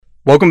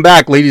Welcome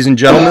back, ladies and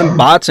gentlemen,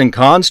 bots and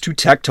cons, to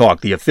Tech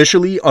Talk, the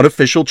officially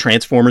unofficial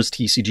Transformers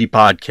TCG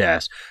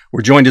podcast.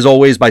 We're joined as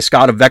always by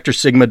Scott of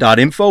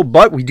VectorSigma.info,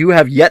 but we do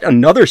have yet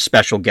another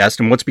special guest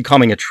in what's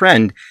becoming a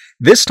trend.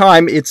 This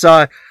time it's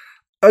a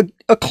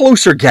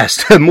closer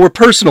guest, a more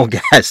personal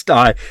guest.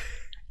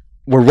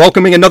 We're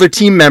welcoming another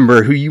team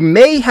member who you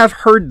may have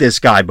heard this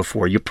guy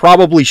before. You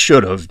probably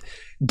should have.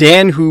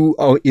 Dan, who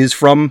is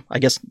from, I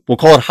guess we'll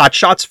call it Hot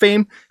Shots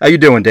fame. How you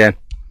doing, Dan?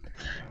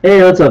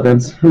 Hey, what's up,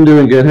 Vince? I'm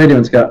doing good. How you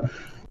doing, Scott?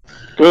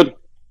 Good.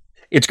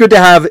 It's good to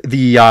have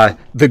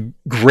the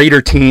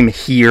greater team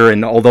here,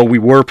 and although we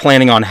were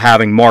planning on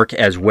having Mark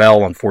as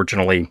well,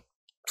 unfortunately,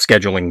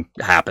 scheduling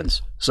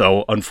happens.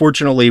 So,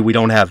 unfortunately, we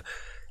don't have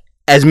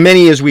as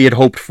many as we had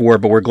hoped for,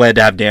 but we're glad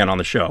to have Dan on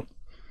the show.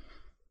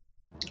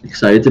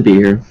 Excited to be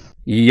here.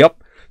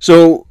 Yep.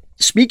 So,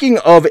 speaking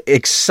of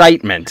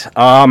excitement,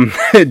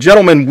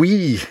 gentlemen,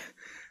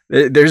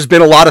 there's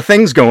been a lot of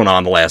things going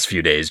on the last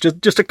few days.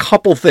 Just a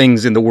couple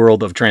things in the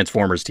world of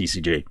Transformers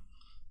TCG.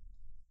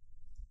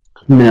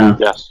 Yeah.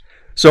 Yes.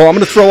 So I'm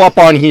going to throw up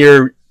on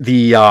here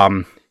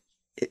the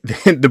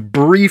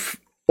brief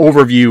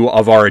overview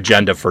of our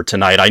agenda for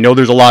tonight. I know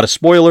there's a lot of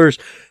spoilers.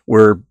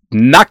 We're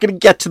not going to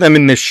get to them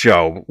in this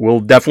show.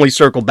 We'll definitely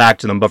circle back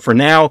to them. But for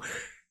now,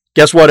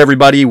 guess what,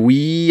 everybody?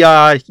 We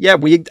have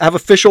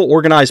official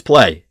organized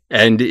play,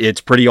 and it's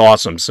pretty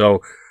awesome.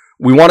 So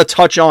we want to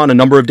touch on a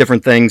number of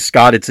different things.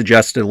 Scott had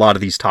suggested a lot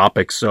of these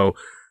topics, so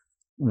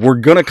we're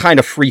going to kind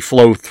of free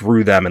flow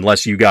through them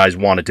unless you guys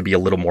want it to be a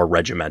little more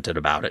regimented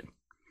about it.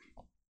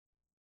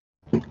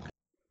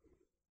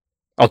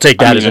 I'll take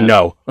that as a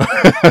no.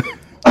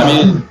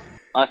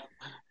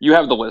 You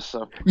have the list,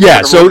 so...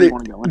 Yeah, so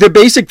the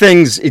basic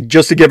things,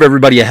 just to give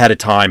everybody ahead of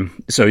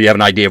time, so you have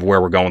an idea of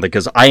where we're going,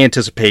 because I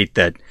anticipate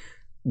that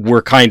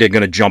we're kind of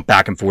going to jump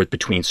back and forth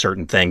between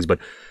certain things, but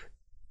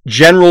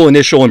general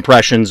initial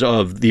impressions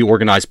of the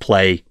organized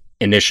play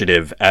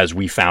initiative as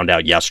we found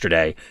out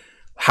yesterday,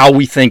 how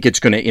we think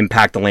it's going to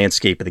impact the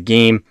landscape of the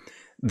game,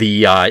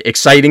 the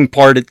exciting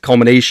part,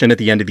 culmination at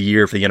the end of the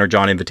year for the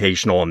Energon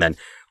Invitational, and then,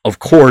 of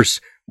course,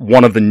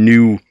 one of the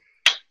new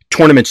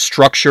tournament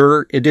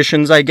structure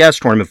editions, I guess,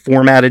 tournament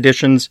format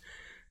editions,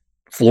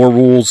 floor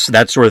rules,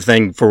 that sort of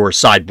thing for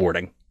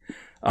sideboarding.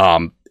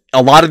 A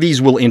lot of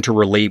these will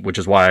interrelate, which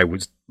is why I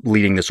was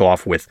leading this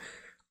off with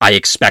I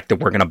expect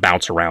that we're going to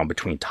bounce around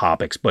between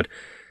topics. But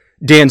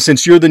Dan,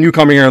 since you're the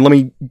newcomer here, let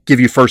me give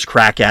you first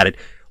crack at it.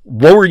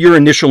 What were your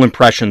initial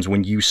impressions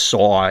when you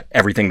saw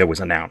everything that was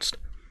announced?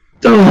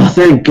 Oh,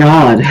 thank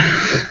God.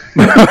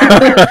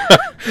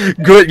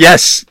 Good.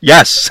 Yes.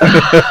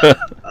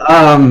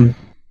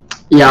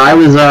 Yeah, I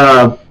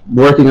was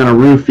working on a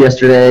roof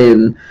yesterday,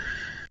 and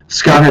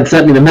Scott had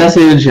sent me the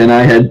message, and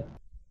I had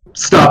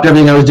stopped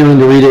everything I was doing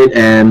to read it,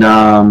 and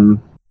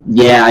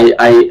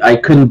I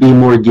couldn't be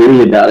more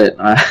giddy about it.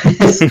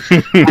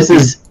 This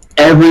is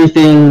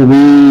everything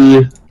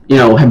we,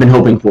 have been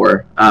hoping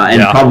for,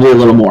 and probably a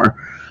little more.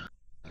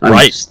 I'm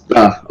just,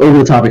 over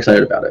the top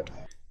excited about it.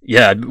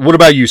 Yeah. What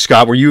about you,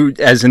 Scott? Were you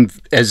as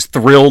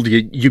thrilled?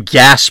 You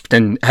gasped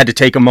and had to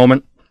take a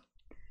moment?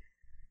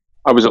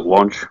 I was at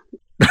lunch.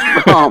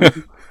 I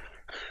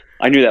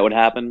knew that would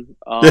happen.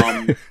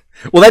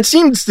 Well, that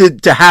seems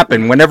to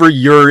happen whenever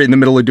you're in the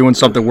middle of doing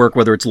something work,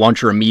 whether it's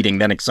lunch or a meeting,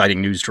 then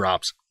exciting news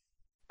drops.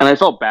 And I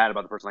felt bad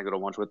about the person I go to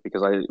lunch with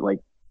because I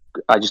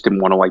just didn't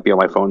want to be on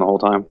my phone the whole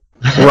time.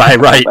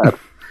 Right.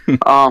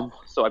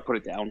 So I put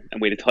it down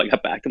and waited till I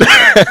got back to my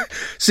phone.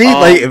 See,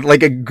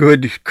 like a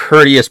good,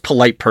 courteous,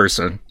 polite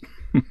person.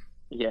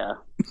 Yeah.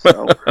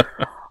 So,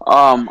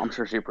 I'm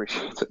sure she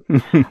appreciates it.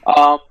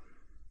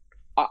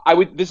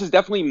 This is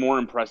definitely more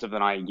impressive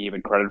than I gave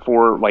it credit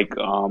for. I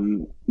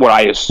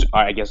guess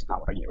not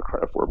what I gave it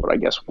credit for, but I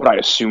guess what I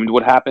assumed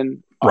would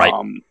happen. Right.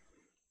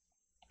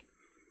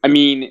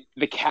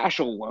 The cash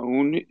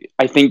alone,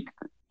 I think,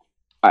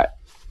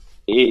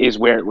 is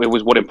where it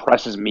was what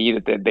impresses me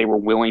that they were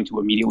willing to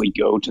immediately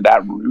go to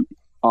that route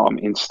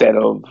instead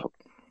of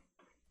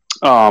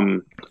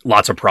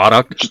lots of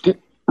product.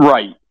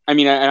 Right.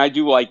 And I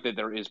do like that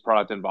there is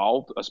product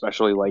involved,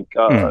 especially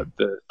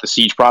the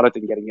Siege product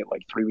and getting it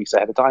 3 weeks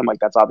ahead of time.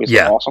 That's obviously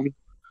awesome.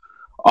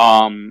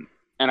 And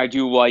I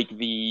do like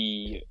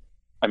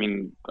I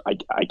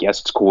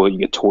guess it's cool that you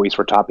get toys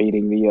for top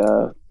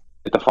 8ing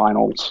the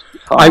finals.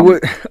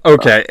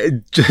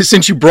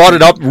 Since you brought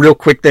it up, real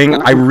quick thing,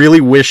 I really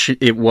wish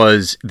it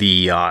was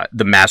the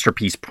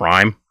Masterpiece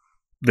Prime,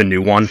 the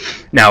new one.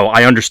 Now,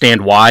 I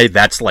understand why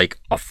that's like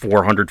a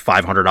 $400,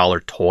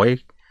 $500 toy.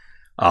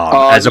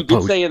 As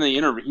opposed, he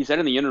said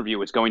in the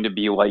interview it's going to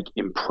be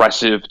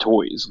impressive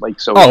toys.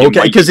 Because I'll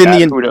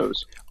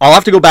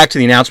have to go back to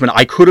the announcement.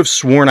 I could have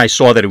sworn I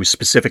saw that it was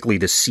specifically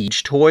the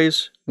Siege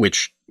toys,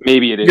 which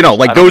maybe it is.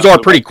 Those are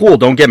pretty cool.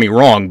 Don't get me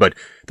wrong, but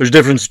there's a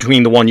difference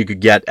between the one you could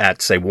get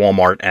at, say,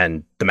 Walmart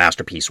and the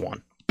Masterpiece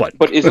one. But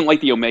isn't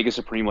the Omega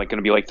Supreme going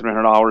to be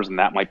 $300, and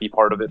that might be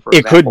part of it? For it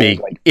example? Could be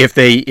if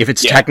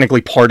it's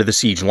technically part of the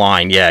Siege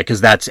line, because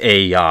that's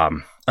a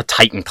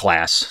Titan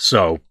class,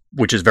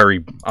 which is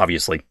very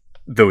obviously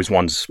those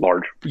ones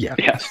large. Yeah.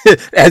 Yes.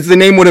 As the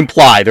name would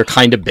imply, they're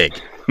kind of big.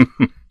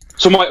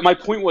 So my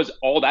point was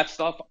all that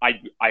stuff I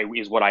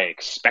is what I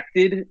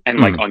expected, and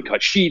like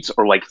uncut sheets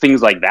or like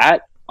things like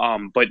that,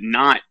 but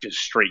not just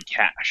straight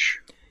cash.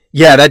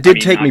 Yeah, that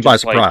did take me by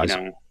surprise.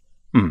 Like,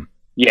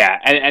 Yeah,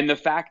 and the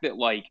fact that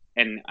like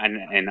and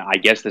I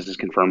guess this is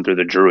confirmed through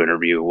the Drew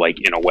interview, like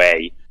in a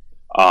way,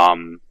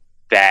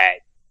 that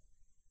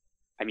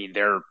I mean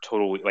they're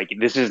totally like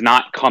this is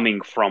not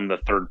coming from the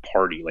third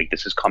party. Like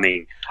this is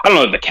coming. I don't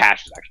know if the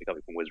cash is actually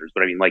coming from Wizards,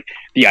 but I mean like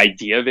the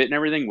idea of it and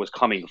everything was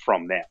coming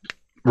from them.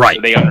 Right.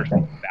 So they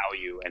understand the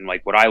value, and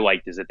like what I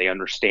liked is that they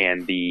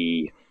understand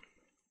the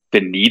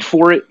need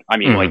for it. I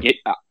mean, like it.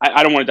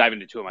 I don't want to dive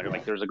into too much.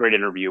 Like, there's a great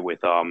interview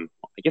with I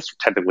guess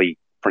technically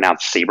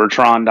pronounced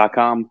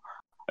Cybertron.com.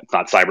 It's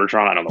not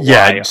Cybertron. I don't know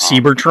why.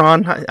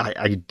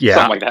 Cybertron. Yeah.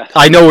 Something like that.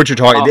 I know what you're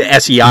talking. The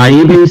SEI.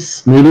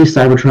 Maybe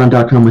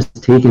Cybertron.com was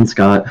taken,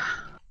 Scott.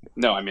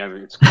 No, I mean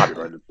it's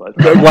copyrighted, but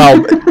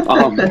well,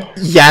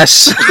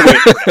 yes.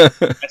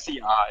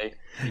 SEI.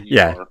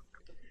 Yeah.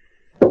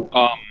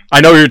 I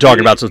know what you're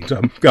talking about, so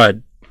go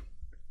ahead.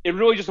 It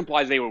really just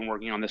implies they were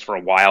working on this for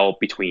a while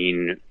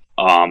between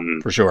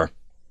for sure.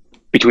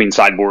 Between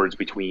sideboards,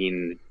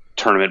 between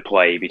tournament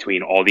play,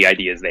 between all the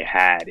ideas they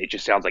had. It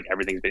just sounds like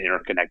everything's been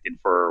interconnected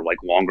for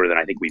like longer than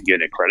I think we've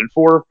given it credit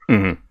for.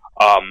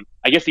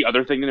 I guess the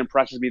other thing that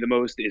impresses me the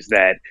most is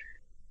that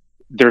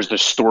there's the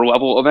store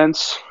level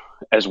events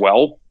as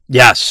well.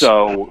 Yes.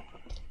 So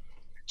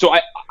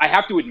I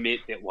have to admit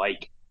that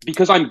like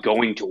because I'm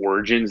going to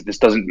Origins, this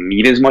doesn't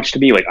mean as much to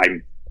me. Like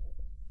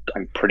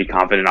I'm pretty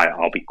confident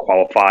I'll be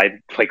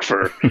qualified like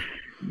for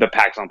the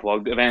PAX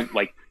Unplugged event.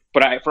 Like,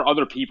 but for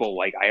other people,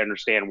 like I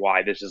understand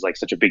why this is like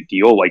such a big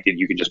deal. Like that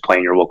you can just play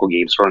in your local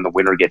game store and the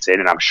winner gets in,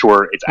 and I'm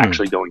sure it's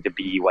actually going to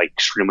be like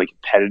extremely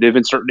competitive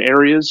in certain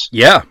areas.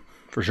 Yeah,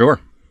 for sure.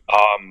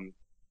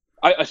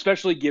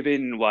 Especially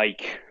given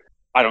like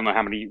I don't know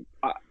how many.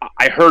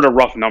 I heard a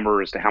rough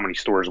number as to how many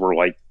stores were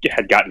like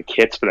had gotten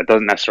kits, but that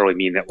doesn't necessarily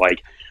mean that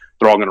like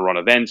they're all going to run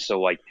events.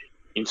 So like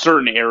in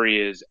certain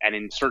areas and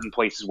in certain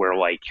places where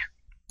like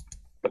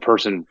the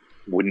person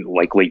wouldn't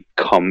likely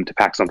come to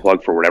PAX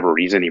Unplugged for whatever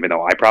reason, even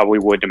though I probably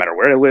would no matter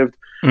where I lived,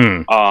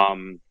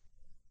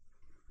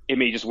 it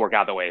may just work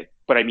out that way.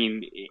 But I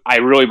mean, I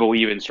really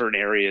believe in certain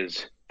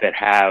areas that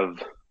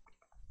have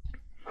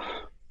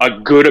a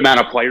good amount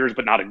of players,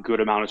 but not a good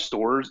amount of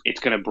stores,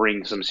 it's going to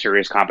bring some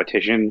serious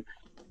competition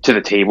to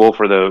the table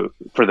for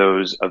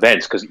those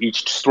events because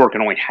each store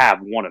can only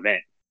have one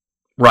event.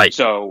 Right.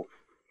 So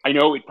I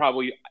know it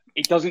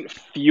doesn't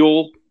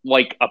feel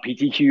like a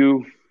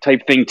PTQ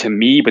type thing to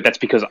me, but that's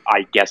because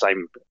I guess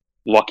I'm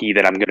lucky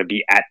that I'm going to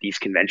be at these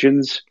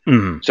conventions.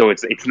 So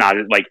it's not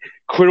like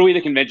clearly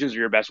the conventions are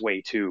your best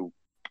way to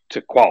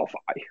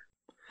qualify.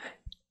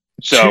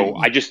 So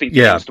I just think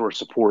the in-store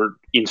support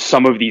in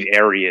some of these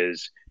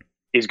areas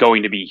is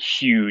going to be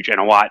huge and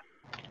a lot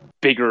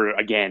bigger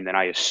again than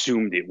I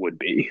assumed it would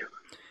be.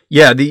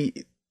 Yeah,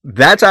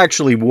 that's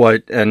actually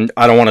what, and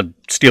I don't want to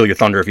steal your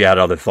thunder if you had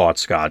other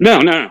thoughts, Scott.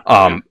 No.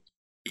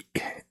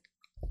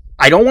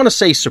 I don't want to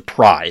say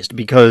surprised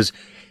because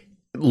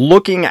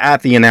looking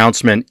at the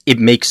announcement, it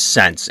makes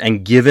sense.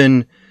 And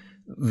given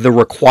the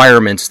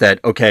requirements that,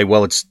 okay,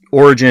 well, it's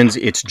Origins,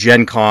 it's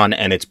Gen Con,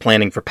 and it's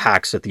planning for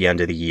PAX at the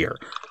end of the year.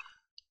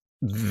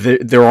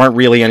 There aren't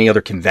really any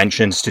other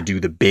conventions to do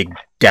the big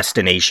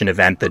destination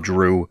event that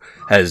Drew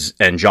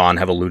and John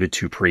have alluded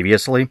to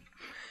previously.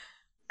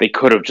 They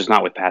could have just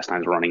not with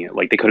Pastimes running it.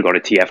 Like they could have gone to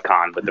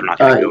TFCon, but they're not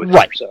going to go with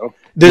right.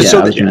 It,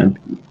 so.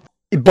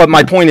 But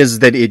my point is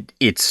that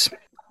it's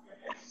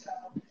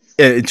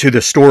to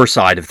the store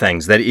side of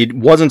things that it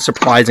wasn't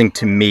surprising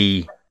to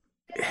me.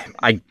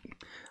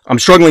 I'm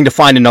struggling to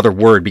find another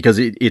word because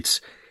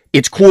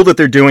it's cool that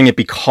they're doing it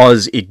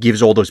because it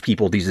gives all those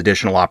people these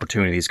additional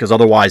opportunities. Because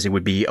otherwise, it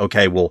would be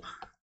okay. Well,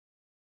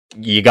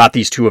 you got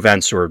these two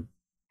events, or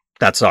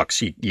that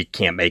sucks. You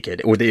can't make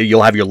it. Or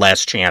you'll have your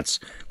last chance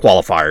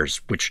qualifiers,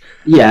 which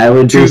it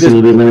would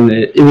basically be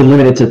limited. It would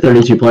limit it to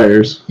 32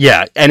 players.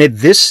 Yeah, and at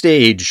this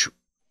stage,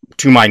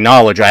 to my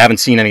knowledge, I haven't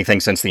seen anything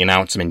since the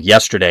announcement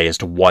yesterday as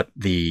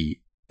to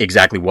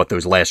exactly what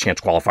those last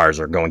chance qualifiers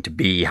are going to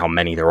be, how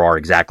many there are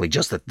exactly,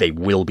 just that they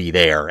will be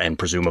there, and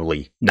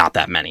presumably not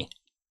that many.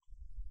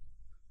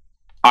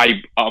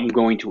 I'm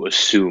going to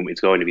assume it's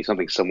going to be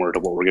something similar to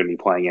what we're going to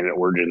be playing in at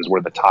Origins,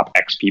 where the top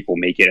X people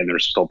make it, and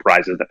there's still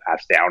prizes to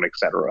pass down,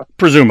 etc.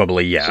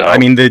 Presumably, yeah. So, I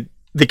mean,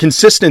 the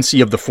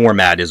consistency of the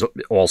format is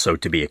also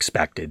to be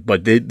expected,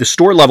 but the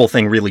store level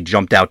thing really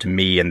jumped out to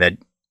me, in that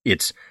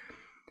it's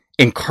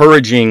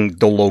encouraging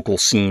the local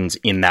scenes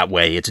in that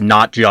way. It's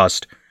not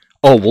just,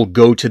 oh, we'll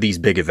go to these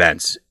big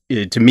events.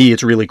 To me,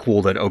 it's really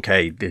cool that,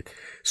 okay, the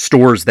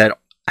stores that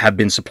have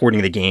been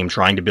supporting the game,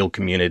 trying to build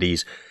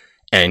communities,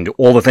 and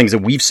all the things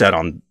that we've said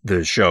on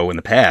the show in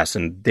the past,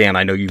 and Dan,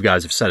 I know you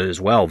guys have said it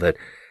as well, that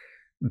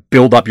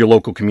build up your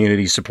local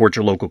communities, support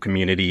your local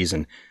communities,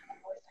 and,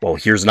 well,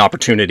 here's an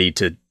opportunity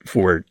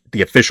for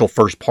the official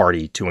first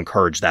party to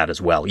encourage that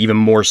as well, even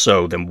more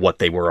so than what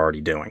they were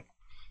already doing.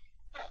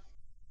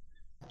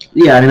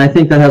 Yeah, I mean, I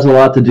think that has a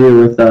lot to do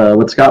with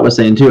what Scott was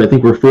saying too. I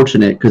think we're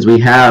fortunate because we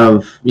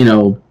have,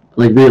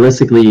 like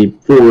realistically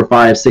 4 or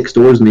 5, 6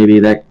 stores maybe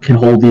that can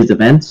hold these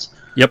events.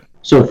 Yep.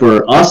 So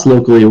for us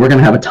locally, we're going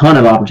to have a ton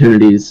of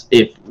opportunities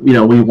if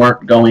we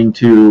weren't going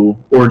to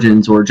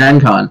Origins or Gen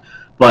Con.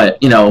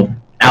 But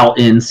out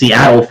in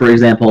Seattle, for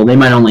example, they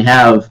might only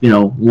have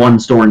one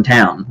store in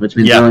town, which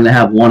means they're only going to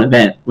have one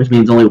event, which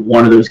means only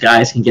one of those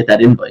guys can get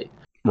that invite.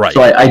 Right.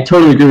 So I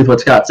totally agree with what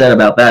Scott said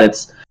about that.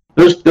 It's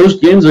those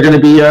games are going to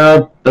be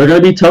they're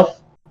going to be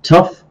tough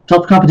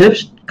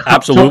competition.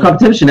 Absolutely. Tough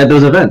competition at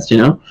those events,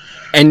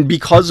 And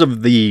because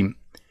of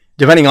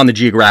depending on the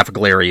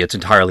geographical area, it's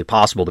entirely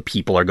possible that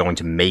people are going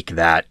to make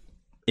that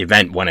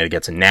event when it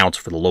gets announced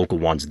for the local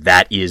ones.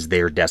 That is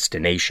their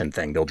destination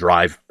thing. They'll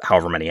drive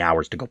however many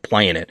hours to go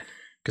play in it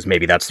because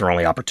maybe that's their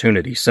only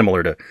opportunity.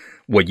 Similar to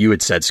what you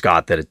had said,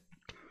 Scott, that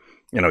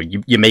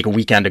you make a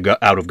weekend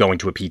out of going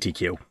to a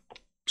PTQ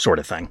sort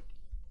of thing.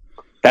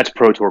 That's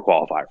Pro Tour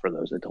qualifier for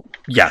those that don't.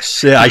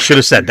 Yes, I should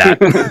have said that.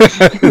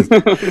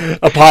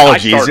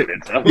 Apologies.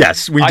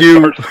 Yes, we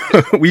do.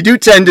 We do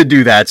tend to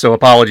do that. So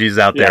apologies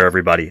out there,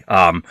 everybody.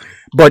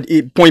 But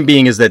point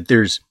being is that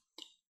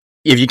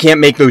if you can't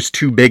make those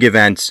 2 big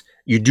events,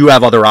 you do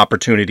have other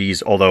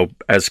opportunities. Although,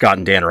 as Scott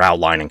and Dan are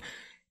outlining,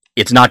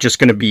 it's not just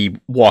going to be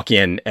walk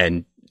in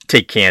and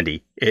take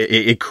candy.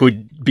 It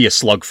could be a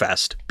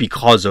slugfest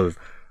because of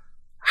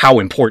how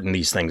important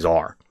these things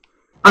are.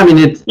 I mean,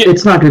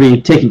 it's not going to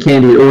be taking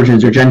candy at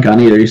Origins or Gen Con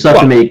either. You still have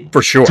to make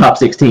for sure top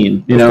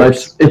 16.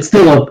 It's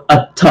still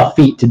a tough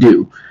feat to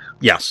do.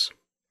 Yes.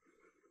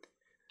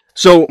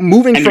 So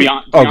moving from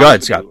go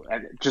ahead, Scott.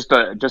 Just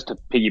to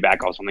piggyback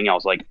on something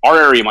else, like our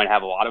area might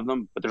have a lot of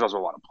them, but there's also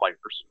a lot of players.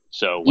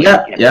 So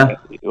like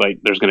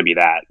there's going to be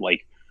that.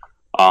 Like,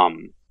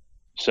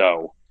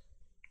 so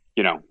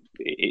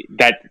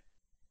that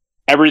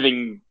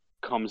everything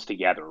comes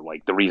together.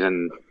 Like the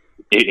reason.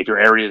 If your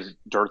area is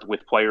dearth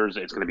with players,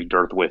 it's going to be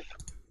dearth with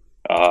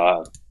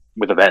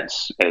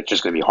events, and it's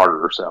just going to be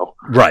harder. So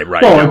right.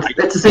 Well,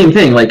 it's the same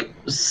thing. Like,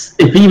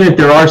 even if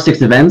there are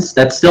 6 events,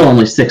 that's still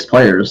only 6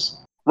 players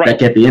that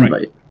get the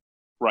invite.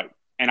 Right.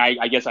 And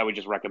I guess I would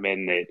just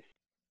recommend that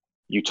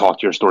you talk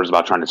to your stores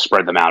about trying to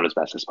spread them out as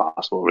best as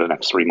possible over the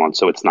next 3 months,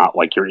 so it's not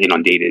like you're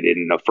inundated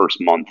in the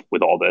first month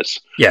with all this.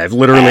 Yeah, if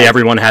literally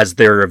everyone has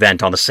their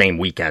event on the same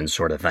weekend,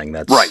 sort of thing.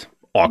 That's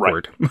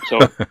awkward. Right. So.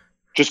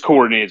 Just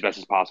coordinate as best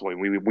as possible.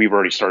 We've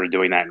already started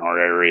doing that in our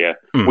area,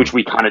 which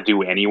we kind of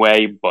do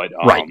anyway, but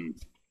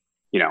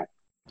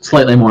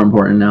slightly more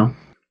important now.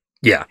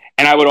 Yeah.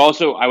 And I would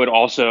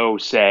also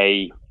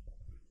say,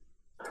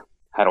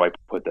 how do I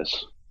put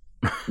this?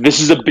 This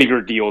is a bigger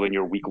deal than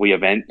your weekly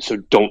event, so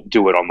don't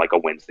do it on like a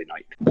Wednesday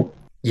night.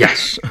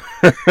 Yes.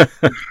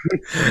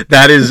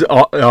 That is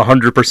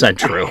 100%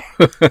 true.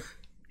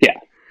 Yeah.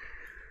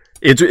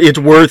 It's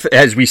worth,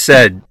 as we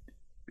said,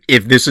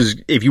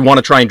 if you want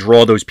to try and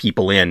draw those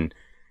people in,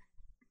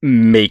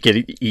 make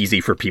it easy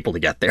for people to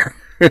get there.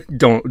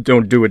 Don't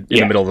do it in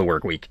the middle of the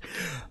work week.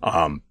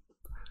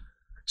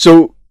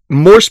 So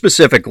more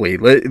specifically,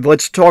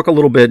 let's talk a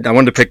little bit. I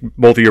wanted to pick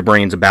both of your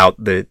brains about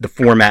the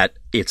format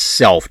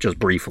itself, just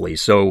briefly.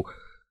 So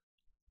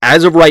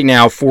as of right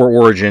now, for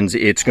Origins,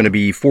 it's going to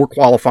be 4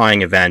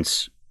 qualifying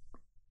events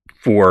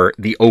for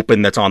the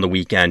Open that's on the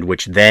weekend,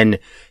 which then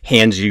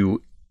hands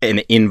you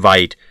an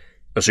invite,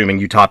 assuming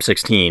you top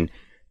 16,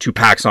 to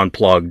PAX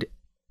Unplugged,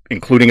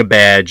 including a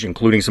badge,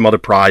 including some other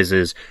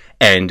prizes,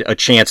 and a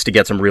chance to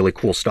get some really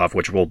cool stuff,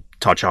 which we'll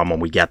touch on when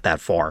we get that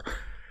far.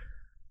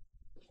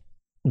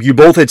 You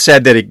both had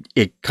said that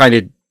it kind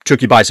of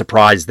took you by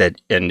surprise,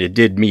 and it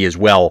did me as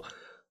well,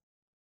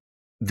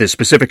 the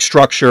specific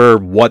structure,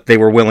 what they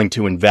were willing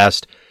to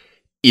invest.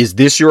 Is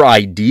this your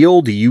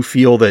ideal? Do you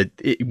feel that,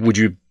 would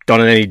you have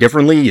done it any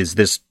differently? Is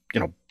this,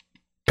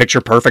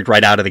 picture perfect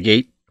right out of the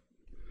gate?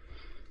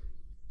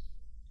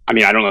 I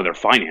mean, I don't know their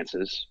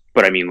finances,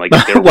 but I mean, like,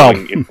 if they're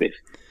willing, the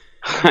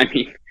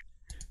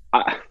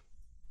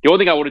only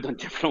thing I would have done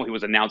differently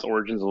was announce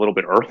Origins a little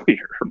bit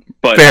earlier.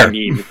 But fair. I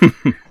mean,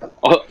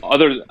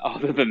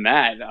 other than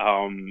that,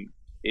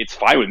 it's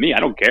fine with me. I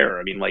don't care.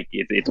 I mean, like,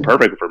 it's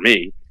perfect for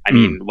me. I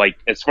mean, like,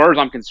 as far as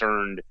I'm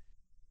concerned,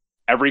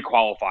 every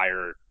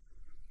qualifier,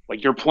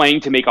 like, you're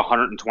playing to make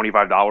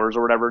 $125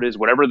 or whatever it is,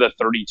 whatever the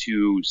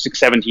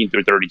 617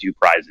 through 32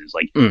 prizes.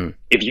 Like,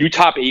 if you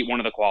top 8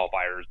 one of the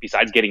qualifiers,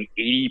 besides getting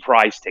 80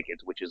 prize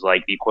tickets, which is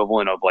like the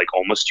equivalent of like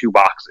almost 2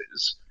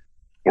 boxes,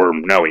 or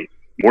no, wait,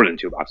 more than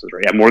 2 boxes,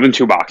 right? Yeah, more than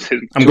 2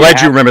 boxes. I'm glad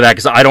you remember that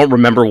because I don't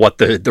remember what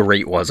the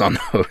rate was on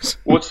those.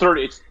 Well,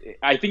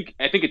 I think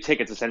a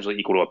ticket's essentially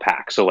equal to a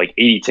pack. So like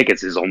 80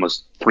 tickets is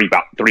almost 3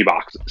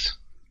 boxes.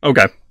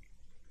 Okay.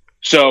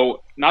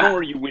 So not only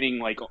are you winning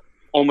like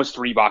almost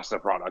 3 boxes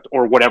of product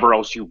or whatever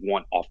else you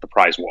want off the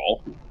prize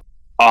wall,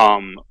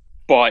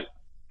 but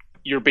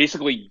you're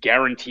basically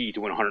guaranteed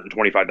to win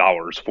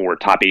 $125 for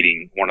top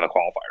 8ing one of the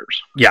qualifiers.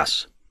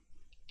 Yes.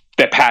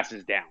 That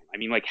passes down. I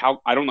mean, like,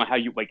 I don't know how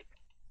you, like,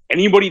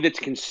 anybody that's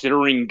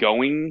considering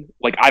going,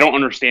 like, I don't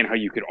understand how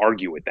you could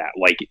argue with that.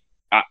 Like,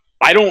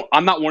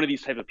 I'm not one of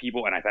these type of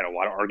people, and I've had a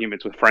lot of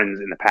arguments with friends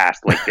in the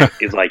past. Like, that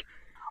is like,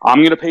 I'm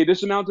going to pay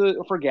this amount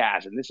for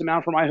gas, and this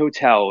amount for my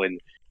hotel, and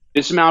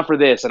this amount for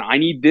this, and I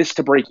need this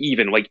to break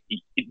even. Like,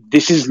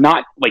 this is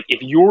not like,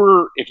 if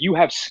you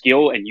have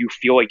skill and you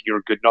feel like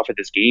you're good enough at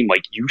this game,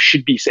 like, you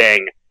should be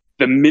saying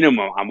the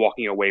minimum I'm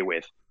walking away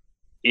with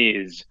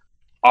is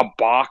a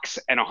box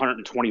and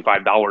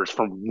 $125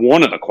 from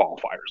one of the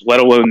qualifiers, let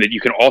alone that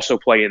you can also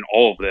play in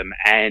all of them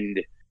and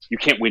you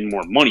can't win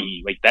more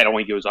money. Like, that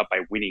only goes up by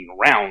winning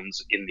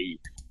rounds in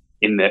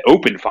the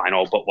open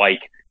final, but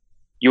like,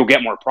 you'll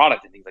get more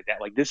product and things like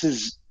that. Like, this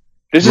is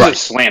a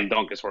slam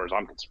dunk as far as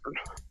I'm concerned.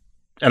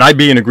 And I'd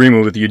be in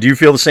agreement with you. Do you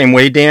feel the same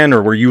way, Dan,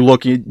 or were you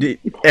looking?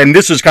 And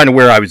this is kind of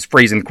where I was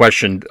phrasing the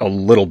question a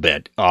little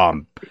bit.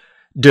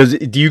 Do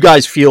you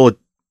guys feel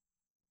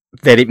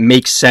that it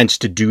makes sense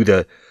to do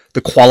the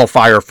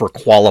qualifier for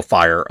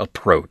qualifier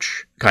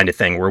approach kind of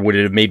thing, or would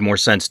it have made more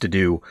sense to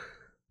do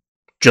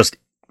just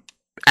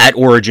at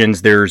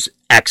Origins, there's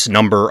X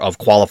number of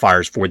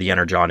qualifiers for the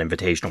Energon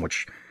Invitational,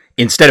 which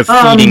instead of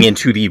feeding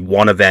into the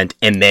one event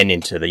and then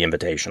into the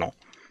Invitational?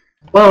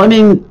 Well, I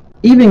mean,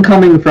 even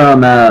coming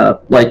from,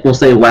 like, we'll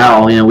say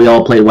WoW, we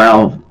all play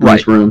WoW in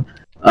this room,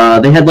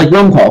 they had, like,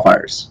 Realm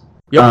qualifiers.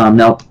 Yep.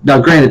 Now,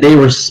 granted, they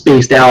were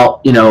spaced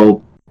out,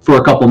 for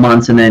a couple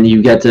months, and then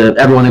you get to,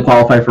 everyone that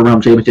qualified for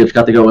Realm Championships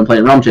got to go and play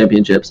in Realm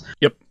Championships.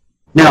 Yep.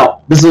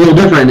 Now, this is a little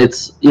different.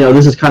 It's,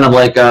 this is kind of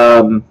like,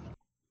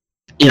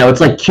 it's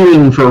like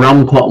queuing for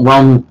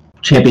Realm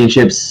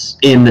Championships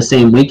in the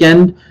same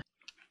weekend,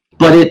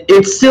 but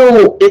it's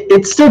still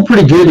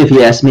pretty good if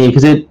you ask me,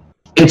 because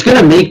it's going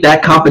to make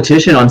that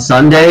competition on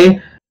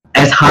Sunday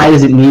as high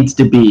as it needs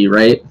to be,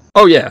 right?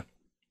 Oh yeah.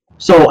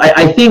 So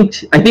I think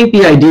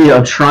the idea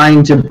of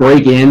trying to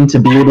break in to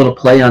be able to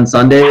play on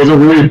Sunday is a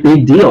really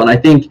big deal, and I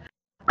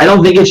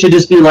don't think it should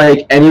just be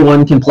like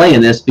anyone can play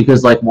in this,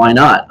 because, like, why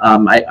not?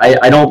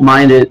 I don't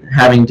mind it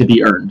having to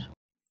be earned.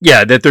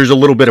 Yeah, that there's a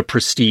little bit of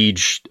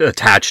prestige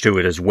attached to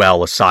it as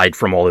well, aside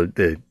from all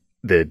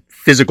the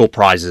physical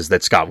prizes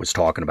that Scott was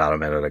talking about a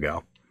minute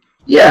ago.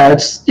 Yeah,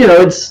 it's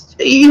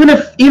even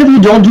if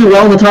you don't do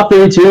well in the top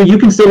 32, you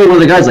can still be one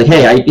of the guys like,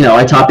 hey,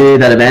 I top 8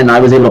 that event and I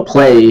was able to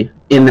play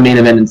in the main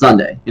event on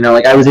Sunday.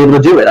 Like, I was able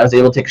to do it. I was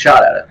able to take a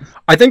shot at it.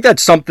 I think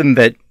that's something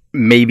that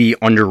may be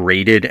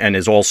underrated and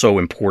is also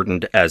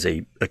important as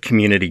a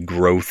community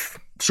growth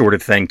sort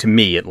of thing, to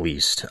me at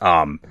least.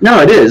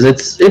 No, it is.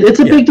 It's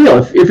a big deal.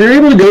 If you're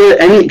able to go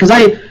to any, because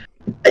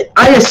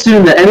I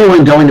assume that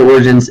anyone going to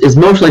Origins is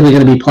most likely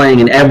going to be playing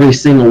in every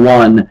single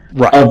one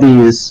of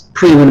these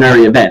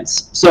preliminary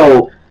events.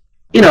 So,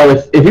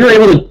 if you're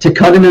able to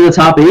cut into the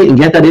top 8 and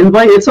get that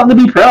invite, it's something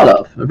to be proud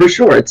of, for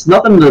sure. It's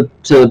nothing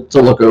to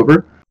look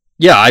over.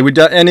 Yeah, I would,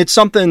 and it's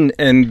something,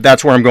 and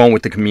that's where I'm going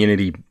with the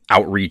community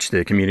outreach,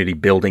 the community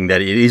building,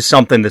 that it is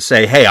something to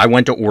say, hey, I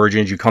went to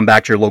Origins, you come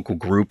back to your local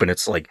group, and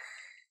it's like,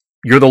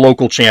 you're the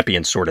local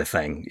champion sort of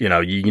thing.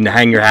 You can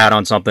hang your hat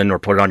on something or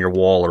put it on your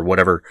wall or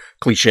whatever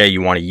cliche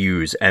you want to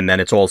use. And then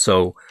it's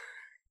also,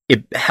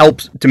 it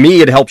helps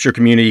your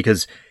community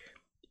because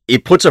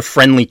it puts a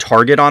friendly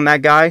target on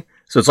that guy.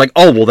 So it's like,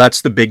 oh, well,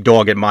 that's the big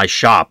dog at my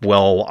shop.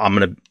 Well,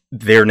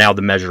 they're now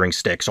the measuring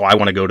stick. So I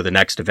want to go to the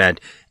next event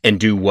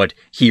and do what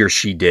he or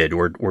she did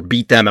or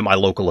beat them at my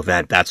local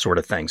event, that sort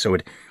of thing. So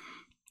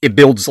it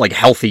builds like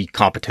healthy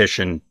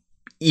competition,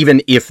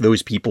 even if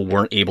those people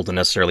weren't able to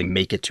necessarily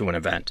make it to an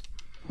event.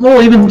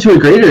 Well, even to a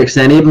greater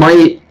extent, it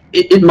might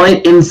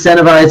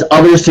incentivize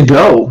others to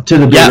go to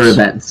the bigger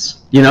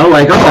events.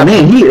 Like, oh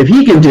man, if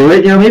he can do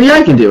it, maybe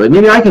I can do it.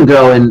 Maybe I can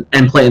go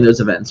and play in those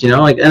events. And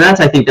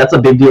I think that's a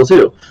big deal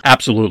too.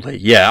 Absolutely,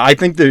 yeah. I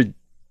think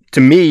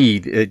to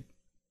me,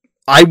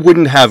 I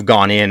wouldn't have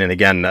gone in. And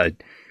again,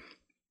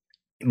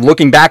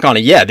 looking back on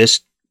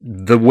it,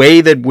 the way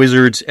that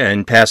Wizards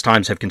and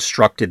Pastimes have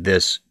constructed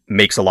this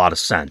makes a lot of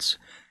sense.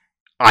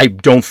 I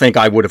don't think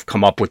I would have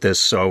come up with this,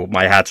 so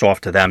my hat's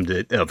off to them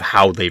of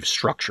how they've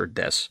structured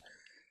this.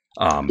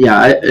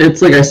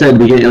 It's like I said at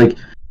the beginning, like,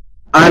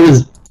 I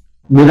was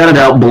without a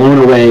doubt blown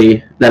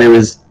away that it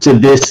was to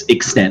this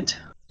extent.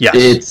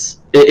 Yes.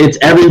 It's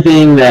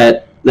everything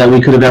that we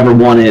could have ever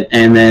wanted,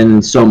 and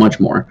then so much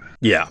more.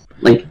 Yeah.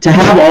 Like, to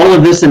have all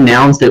of this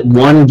announced at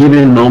one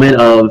given moment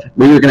of,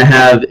 we are going to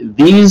have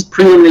these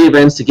preliminary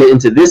events to get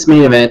into this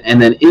main event, and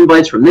then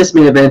invites from this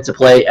main event to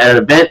play at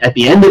an event at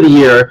the end of the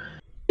year.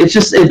 It's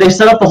just, they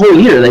set up the whole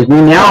year. Like, we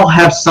now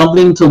have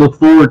something to look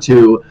forward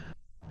to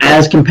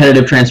as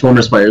competitive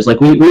Transformers players. Like,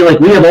 we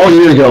have all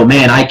year to go,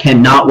 man, I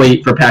cannot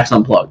wait for PAX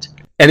Unplugged.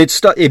 And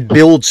it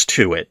builds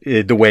to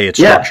it, the way it's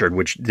structured,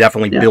 which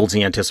definitely builds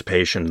the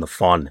anticipation and the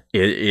fun.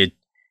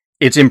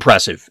 It's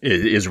impressive,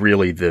 is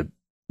really the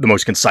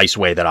most concise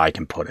way that I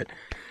can put it.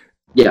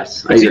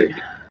 Yes, I agree.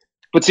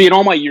 But see, in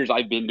all my years,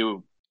 I've been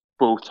to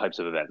both types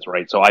of events,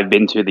 right? So I've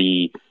been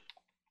to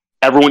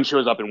everyone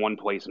shows up in one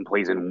place and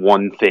plays in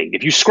one thing.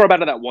 If you scrub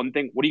out of that one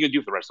thing, what are you going to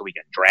do for the rest of the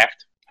weekend?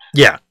 Draft?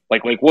 Yeah.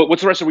 Like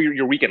what's the rest of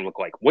your weekend look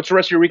like? What's the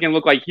rest of your weekend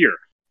look like here?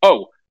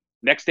 Oh,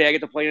 next day I get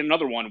to play in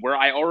another one where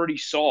I already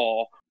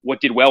saw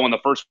what did well in the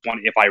first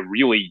one if I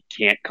really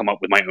can't come up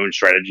with my own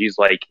strategies.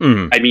 Like,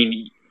 I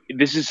mean,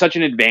 this is such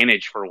an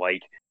advantage for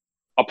like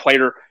a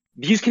player.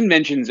 These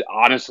conventions,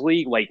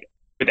 honestly, like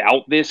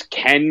without this,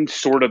 can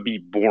sort of be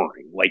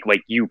boring. Like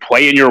you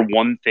play in your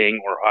one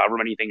thing or however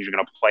many things you're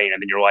going to play in,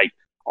 and then you're like,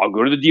 I'll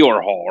go to the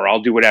dealer hall or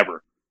I'll do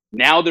whatever.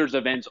 Now there's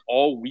events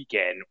all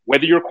weekend,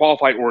 whether you're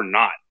qualified or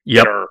not,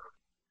 that are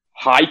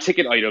high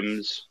ticket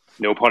items,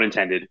 no pun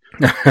intended,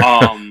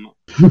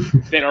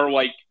 that are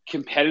like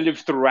competitive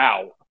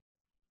throughout,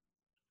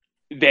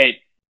 that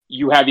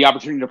you have the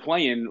opportunity to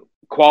play in,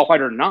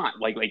 qualified or not.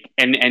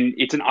 And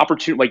it's an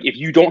opportunity. Like if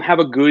you don't have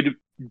a good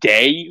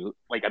day,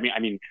 like I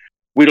mean,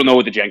 we don't know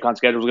what the Gen Con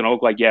schedule is going to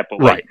look like yet, but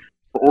like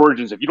for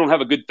Origins, if you don't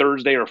have a good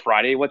Thursday or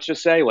Friday, let's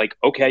just say, like,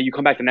 okay, you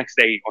come back the next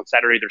day on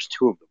Saturday, there's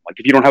 2 of them. Like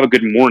if you don't have a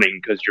good morning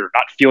because you're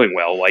not feeling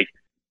well, like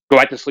go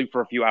back to sleep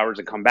for a few hours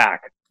and come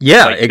back.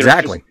 Yeah, like,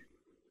 exactly.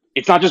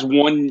 It's not just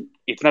one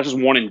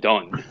and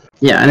done.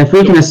 Yeah, and if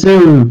we can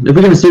assume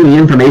the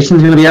information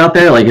is going to be out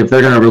there, like if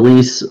they're going to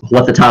release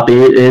what the top 8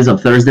 is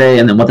of Thursday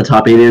and then what the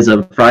top 8 is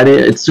of Friday,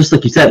 it's just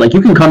like you said, like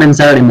you can come in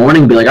Saturday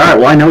morning and be like, all right,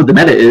 well, I know what the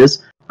meta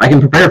is. I can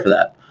prepare for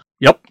that.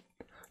 Yep.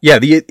 Yeah,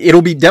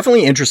 it'll be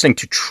definitely interesting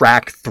to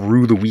track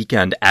through the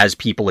weekend as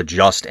people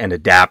adjust and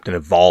adapt and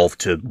evolve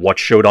to what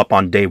showed up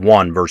on day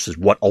 1 versus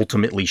what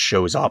ultimately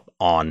shows up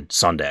on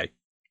Sunday.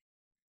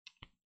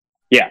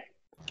 Yeah,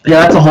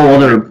 that's a whole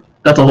other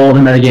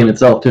metagame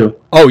itself too.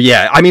 Oh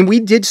yeah, I mean we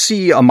did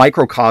see a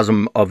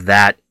microcosm of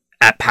that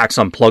at PAX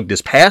Unplugged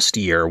this past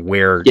year,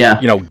 where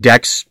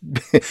decks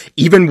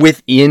even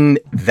within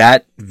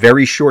that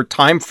very short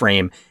time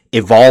frame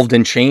evolved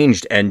and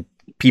changed, and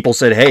people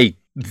said, "Hey,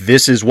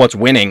 this is what's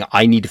winning.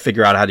 I need to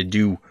figure out how to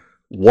do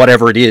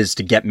whatever it is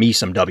to get me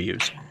some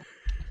W's."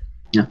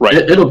 Yeah, right.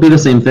 It'll be the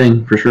same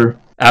thing for sure.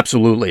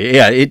 Absolutely,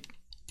 yeah.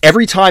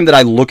 Every time that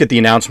I look at the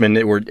announcement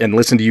and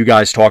listen to you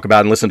guys talk about it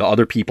and listen to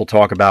other people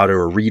talk about it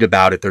or read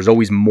about it, there's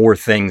always more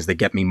things that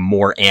get me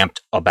more amped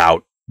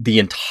about the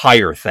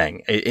entire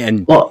thing.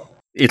 And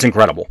it's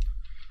incredible.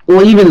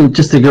 Well, even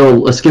just to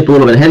go skip a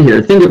little bit ahead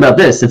here, think about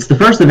this. It's the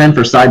first event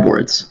for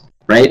sideboards,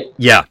 right?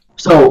 Yeah.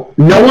 So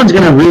no one's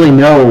going to really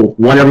know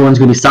what everyone's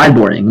going to be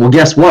sideboarding. Well,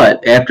 guess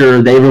what?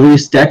 After they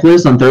release deck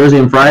lists on Thursday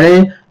and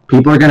Friday,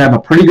 people are going to have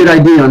a pretty good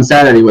idea on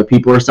Saturday what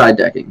people are side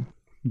decking.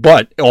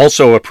 But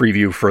also a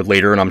preview for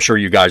later, and I'm sure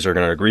you guys are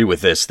going to agree with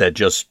this, that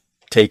just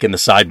taking the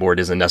sideboard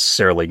isn't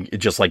necessarily,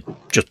 just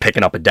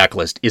picking up a deck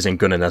list isn't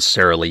going to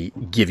necessarily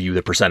give you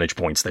the percentage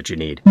points that you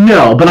need.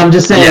 No, but I'm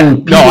just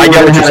saying I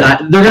get what you're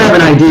saying. They're going to have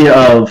an idea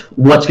of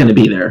what's going to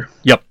be there.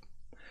 Yep.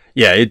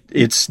 Yeah,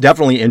 it's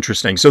definitely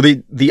interesting. So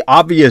the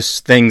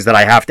obvious things that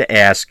I have to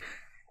ask,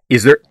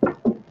 is there...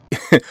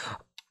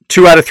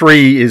 2 out of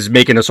 3 is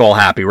making us all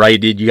happy,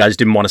 right? You guys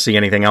didn't want to see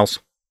anything else?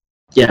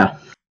 Yeah.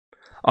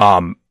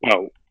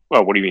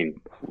 Well, what do you mean?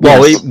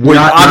 Well, yes, it would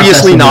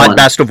obviously not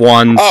best of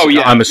ones. Oh,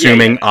 yeah. I'm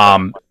assuming. Yeah.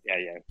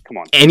 Come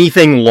on.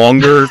 Anything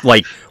longer?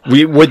 Like,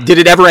 did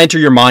it ever enter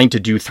your mind to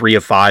do 3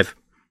 of 5?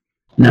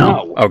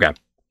 No. Okay.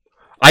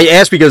 I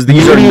asked because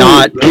these are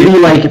not... Maybe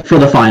like for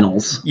the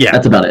finals. Yeah.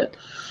 That's about it.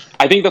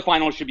 I think the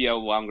finals should be a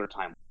longer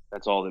time.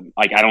 That's all.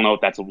 Like, I don't know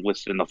if that's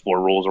listed in the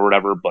floor rules or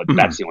whatever, but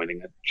that's the only thing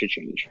that should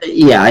change.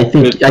 Yeah, I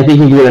think you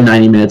can do it in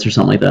 90 minutes or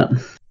something like that.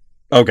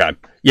 Okay.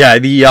 Yeah,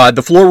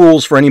 the floor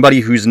rules, for anybody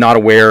who's not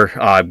aware,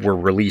 were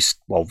released,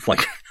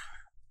 like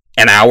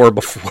an hour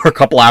before, a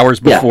couple hours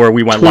before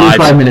we went live.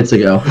 25 minutes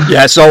ago.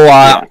 Yeah,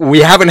 so we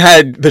haven't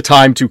had the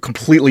time to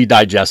completely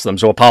digest them,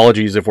 so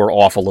apologies if we're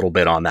off a little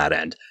bit on that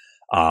end.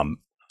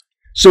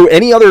 So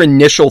any other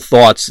initial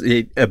thoughts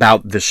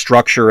about the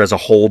structure as a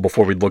whole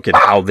before we look at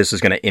how this is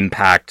going to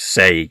impact,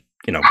 say,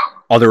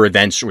 other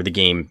events or the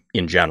game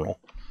in general?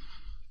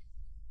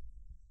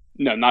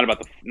 No, not about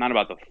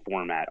the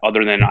format.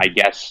 Other than, I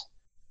guess,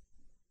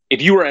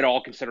 if you were at all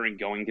considering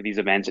going to these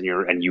events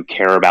and you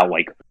care about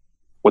like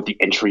what the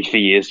entry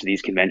fee is to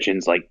these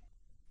conventions, like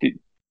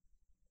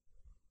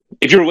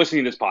if you're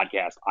listening to this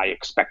podcast, I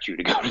expect you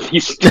to go to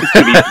these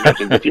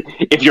conventions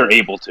if you're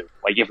able to.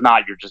 Like, if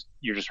not, you're just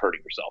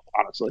hurting yourself,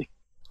 honestly.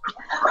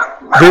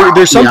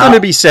 There's something to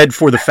be said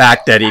for the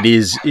fact that it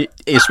is,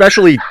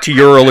 especially to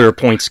your earlier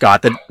point,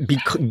 Scott,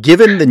 that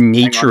given the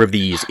nature of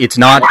these, it's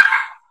not,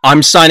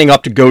 I'm signing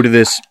up to go to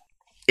this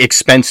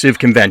expensive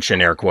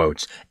convention, air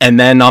quotes, and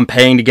then I'm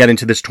paying to get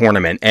into this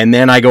tournament, and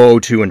then I go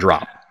 0-2 and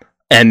drop.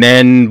 And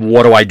then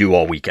what do I do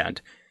all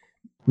weekend?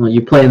 Well,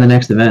 you play in the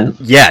next event.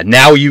 Yeah,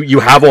 now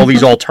you have all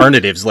these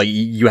alternatives. Like,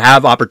 you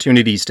have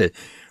opportunities to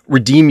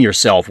redeem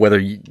yourself, whether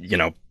you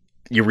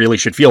really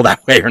should feel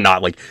that way or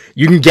not. Like,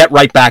 you can get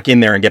right back in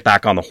there and get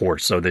back on the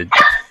horse. So that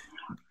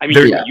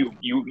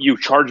you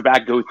charge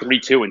back, go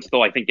 3-2, and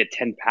still I think get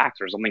 10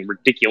 packs or something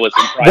ridiculous.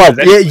 Well,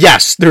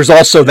 yes, there's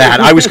also that.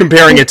 I was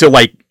comparing it to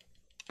like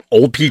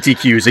old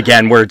PTQs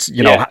again, where it's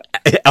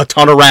a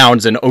ton of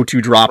rounds and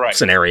 0-2 drop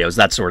scenarios,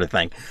 that sort of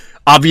thing.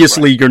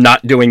 Obviously, you're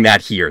not doing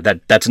that here.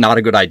 That's not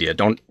a good idea.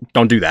 Don't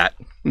do that.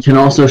 can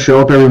also show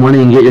up every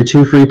morning and get your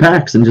 2 free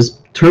packs and just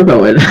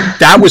turbo it.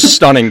 That was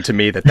stunning to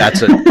me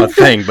that's a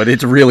thing, but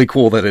it's really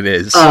cool that it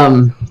is.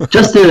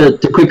 Just to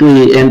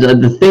quickly, and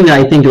the thing that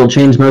I think will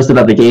change most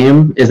about the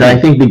game is that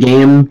I think the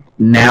game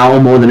now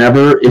more than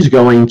ever is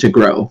going to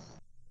grow.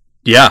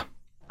 Yeah.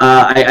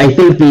 I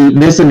think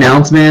this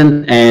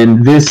announcement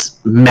and this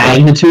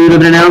magnitude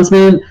of an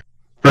announcement,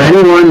 for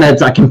anyone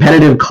that's a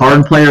competitive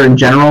card player in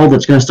general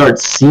that's going to start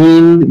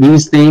seeing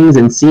these things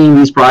and seeing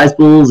these prize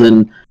pools,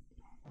 and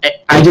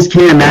I just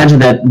can't imagine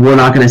that we're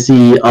not going to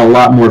see a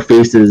lot more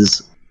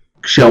faces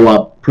show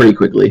up pretty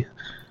quickly.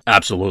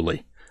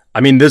 Absolutely.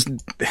 I mean,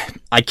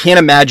 I can't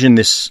imagine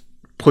this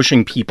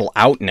pushing people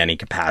out in any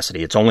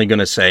capacity. It's only going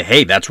to say,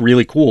 hey, that's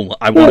really cool.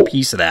 I want a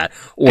piece of that.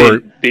 Or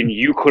then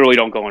you clearly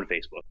don't go on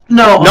Facebook.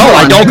 No,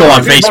 I don't go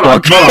on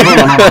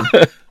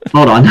Facebook.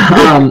 Hold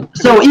on.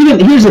 So even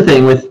here's the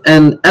thing with,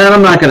 and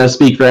I'm not going to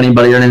speak for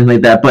anybody or anything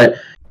like that, but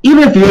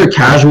even if you're a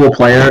casual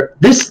player,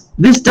 this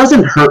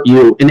doesn't hurt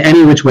you in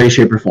any which way,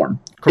 shape, or form.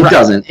 Correct. It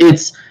doesn't.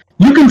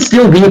 You can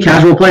still be a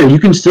casual player. You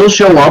can still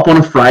show up on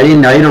a Friday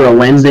night or a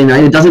Wednesday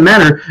night. It doesn't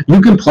matter. You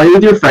can play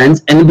with your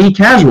friends and be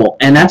casual,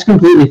 and that's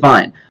completely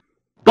fine.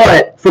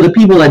 But for the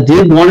people that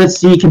did want to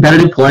see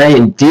competitive play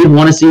and did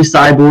want to see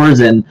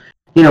sideboards and,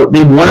 they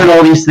wanted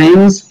all these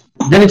things,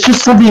 then it's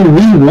just something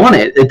we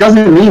wanted. It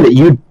doesn't mean that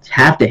you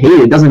have to hate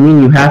it. It doesn't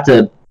mean you have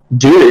to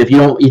do it. If you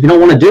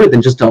don't want to do it,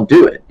 then just don't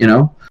do it,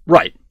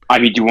 Right. I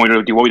mean, do you want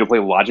me to play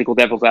logical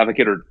devil's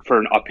advocate or for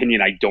an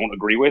opinion I don't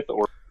agree with,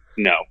 or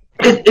no?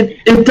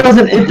 It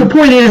doesn't. The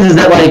point is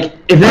that, like,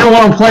 if they don't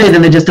want to play,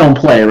 then they just don't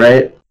play,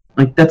 right?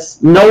 Like,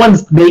 no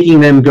one's making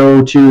them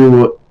go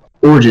to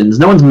Origins.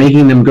 No one's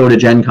making them go to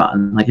Gen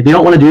Con. Like, if you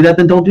don't want to do that,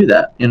 then don't do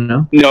that,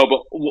 No,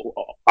 but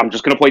I'm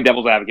just going to play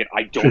devil's advocate.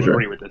 I don't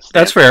agree with this.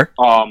 That's fair.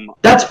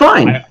 That's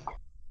fine.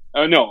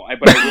 No,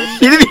 but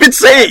you didn't even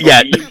say it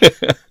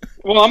yet.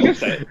 Well, I'm going to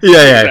say it.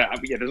 Yeah.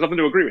 There's nothing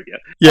to agree with yet.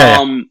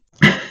 Yeah.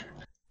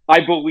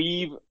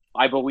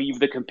 I believe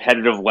the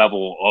competitive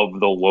level of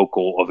the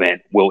local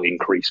event will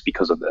increase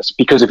because of this.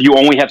 Because if you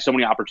only have so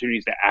many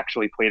opportunities to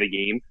actually play the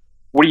game,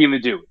 what are you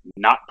going to do?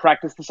 Not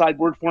practice the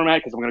sideboard format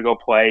because I'm going to go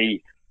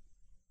play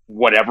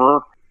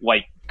whatever,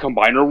 like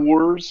Combiner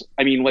Wars?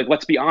 I mean, like,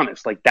 let's be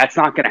honest. Like, that's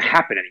not going to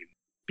happen anymore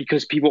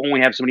because people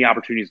only have so many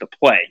opportunities to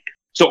play.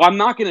 So I'm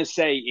not going to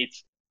say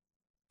it's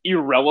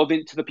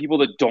irrelevant to the people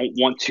that don't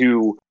want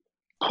to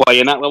play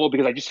in that level,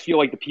 because I just feel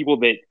like the people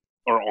that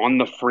are on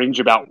the fringe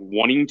about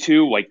wanting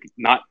to, like,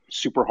 not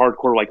super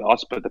hardcore like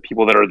us, but the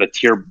people that are the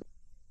tiers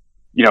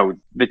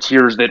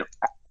that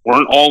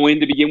weren't all in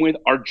to begin with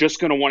are just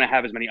going to want to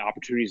have as many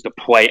opportunities to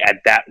play at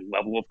that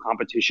level of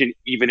competition,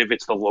 even if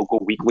it's the local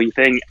weekly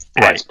thing,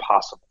 as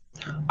possible.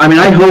 I mean,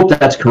 I hope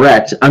that's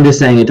correct. I'm just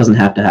saying it doesn't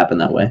have to happen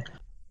that way.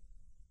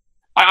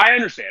 I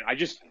understand. I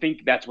just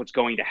think that's what's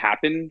going to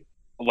happen.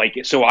 Like,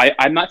 so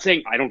I'm not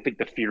saying I don't think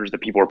the fears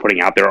that people are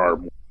putting out there are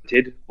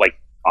warranted,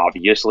 like,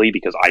 obviously,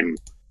 because I'm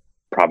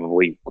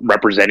probably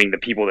representing the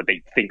people that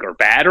they think are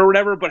bad or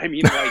whatever. But I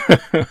mean,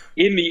 like,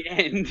 in the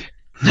end,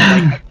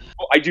 like,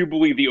 I do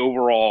believe the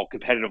overall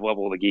competitive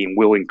level of the game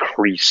will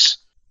increase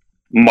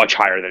much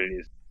higher than it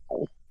is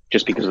now,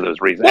 just because of those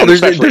reasons. Well,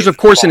 there's of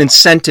course an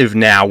incentive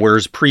now,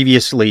 whereas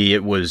previously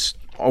it was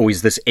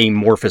always this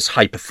amorphous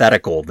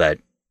hypothetical that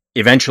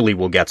eventually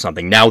we'll get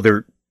something. Now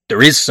there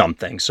is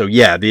something. So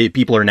yeah, the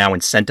people are now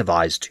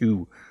incentivized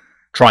to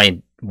try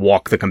and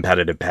walk the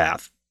competitive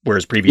path.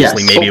 Whereas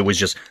previously, maybe it was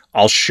just,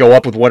 I'll show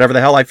up with whatever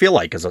the hell I feel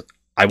like because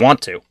I want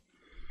to.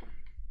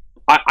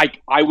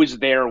 I was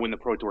there when the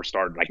Pro Tour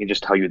started. I can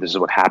just tell you this is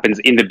what happens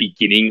in the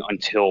beginning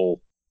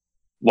until,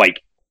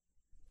 like,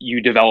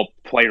 you develop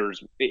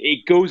players.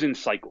 It goes in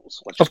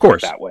cycles. Let's just put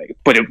it that way.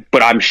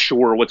 But I'm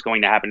sure what's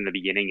going to happen in the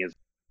beginning is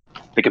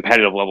the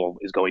competitive level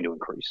is going to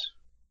increase.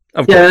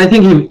 Yeah, and I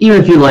think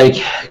even if you,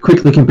 like,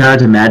 quickly compare it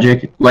to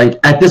Magic, like,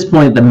 at this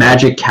point, the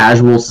Magic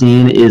casual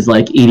scene is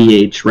like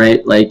EDH,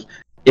 right? Like,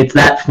 it's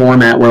that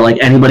format where, like,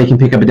 anybody can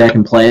pick up a deck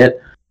and play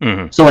it.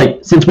 Mm-hmm. So,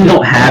 like, since we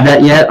don't have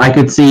that yet, I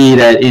could see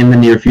that in the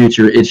near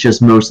future, it's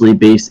just mostly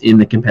based in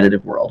the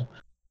competitive world.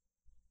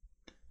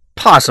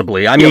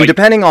 Possibly. I mean,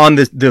 depending on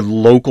the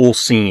local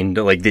scene,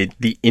 like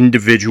the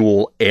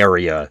individual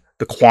area,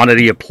 the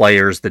quantity of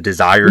players, the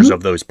desires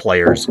of those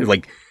players,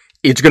 like,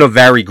 it's going to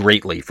vary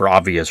greatly for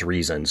obvious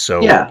reasons.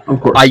 So, yeah,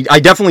 of course. I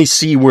definitely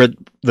see where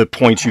the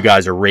points you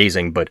guys are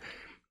raising, but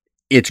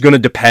it's going to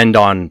depend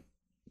on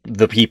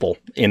the people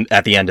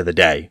at the end of the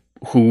day,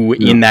 who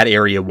in that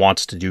area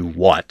wants to do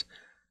what,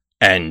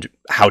 and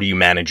how do you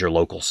manage your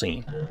local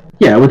scene?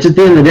 Yeah, which at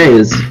the end of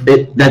the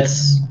day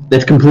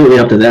that's completely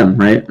up to them,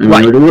 right?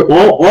 I mean,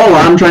 all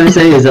I'm trying to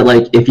say is that,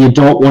 like, if you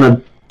don't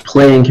want to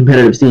play in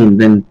competitive scene,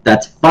 then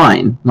that's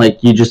fine.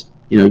 Like, you just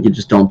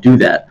don't do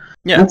that.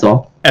 Yeah, that's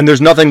all. And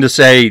there's nothing to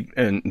say,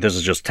 and this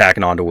is just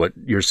tacking on to what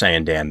you're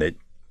saying, Dan, that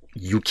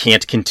you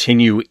can't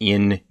continue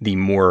in the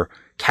more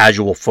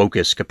casual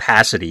focus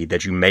capacity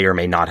that you may or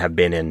may not have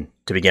been in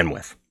to begin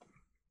with.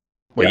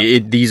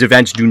 Like, these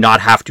events do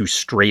not have to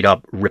straight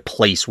up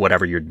replace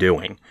whatever you're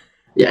doing.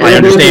 Yeah, I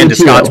understand to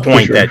Scott's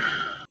point that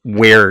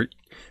where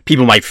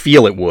People might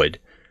feel it would,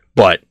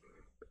 but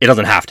it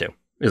doesn't have to,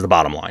 is the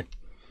bottom line.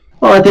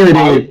 Well, at the end of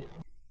the day,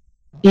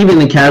 even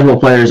the casual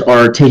players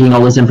are taking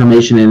all this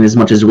information in as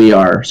much as we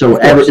are. So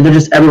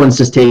everyone's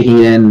just taking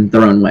it in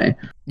their own way.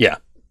 Yeah.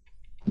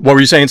 What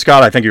were you saying,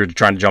 Scott? I think you were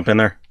trying to jump in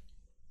there.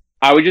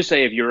 I would just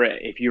say if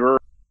you're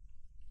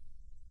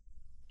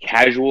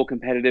casual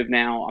competitive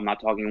now, I'm not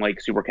talking like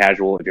super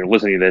casual. If you're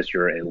listening to this,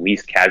 you're at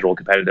least casual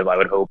competitive, I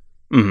would hope.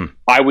 Mm-hmm.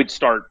 I would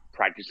start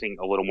practicing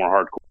a little more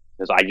hardcore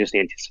because I just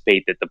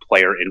anticipate that the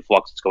player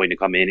influx that's going to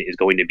come in is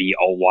going to be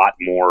a lot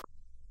more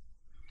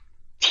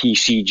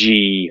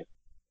TCG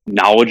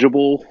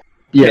knowledgeable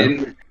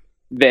than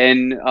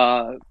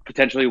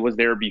potentially was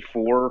there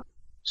before.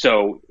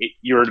 So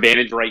your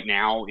advantage right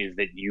now is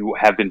that you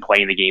have been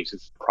playing the game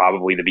since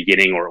probably the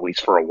beginning, or at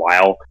least for a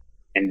while,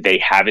 and they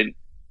haven't.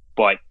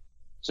 But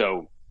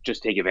so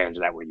just take advantage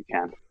of that where you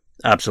can.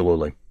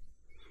 Absolutely.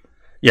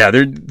 Yeah,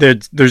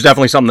 there's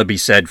definitely something to be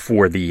said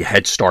for the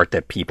head start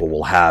that people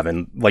will have.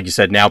 And like you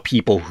said, now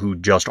people who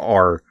just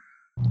are,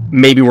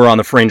 maybe we're on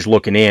the fringe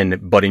looking in,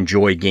 but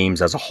enjoy games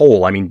as a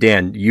whole. I mean,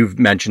 Dan, you've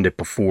mentioned it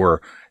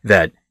before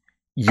that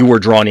you were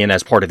drawn in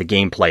as part of the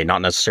gameplay,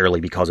 not necessarily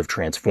because of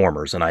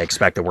Transformers. And I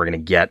expect that we're going to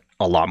get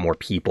a lot more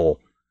people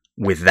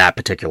with that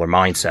particular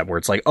mindset where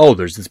it's like, oh,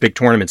 there's this big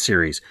tournament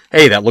series.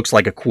 Hey, that looks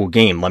like a cool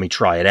game. Let me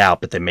try it out.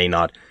 But they may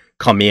not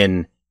come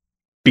in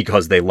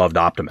because they loved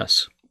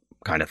Optimus,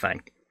 kind of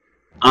thing.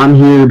 I'm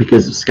here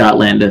because of Scott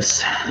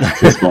Landis. It's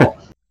his fault.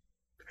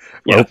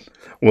 Well,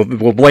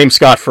 we'll blame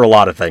Scott for a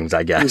lot of things,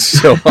 I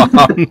guess.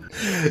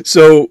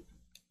 So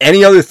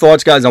any other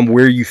thoughts, guys, on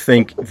where you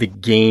think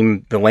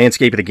the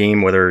landscape of the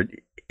game, whether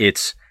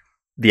it's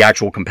the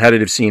actual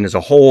competitive scene as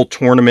a whole,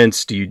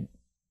 tournaments,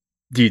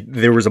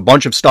 there was a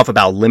bunch of stuff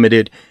about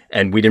limited,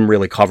 and we didn't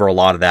really cover a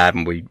lot of that,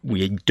 and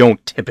we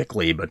don't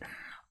typically, but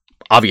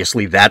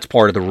obviously that's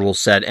part of the rule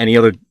set. Any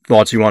other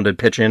thoughts you wanted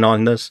to pitch in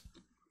on this?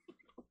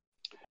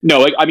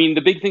 No, I mean,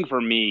 the big thing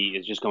for me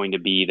is just going to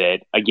be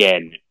that,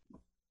 again,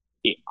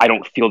 I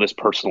don't feel this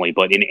personally,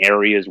 but in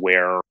areas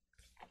where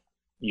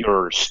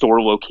your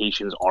store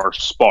locations are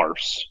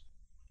sparse,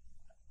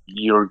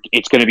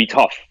 it's going to be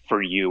tough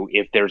for you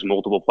if there's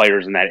multiple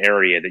players in that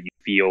area that you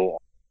feel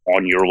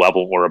on your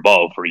level or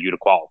above for you to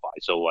qualify.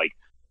 So,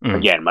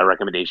 again, my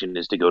recommendation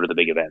is to go to the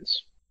big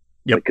events.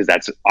 Yep. Because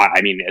that's,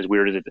 I mean, as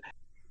weird as it,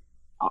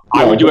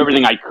 I would do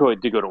everything I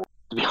could to go to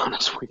be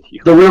honest with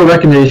you. The real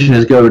recommendation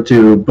is go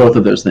to both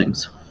of those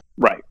things.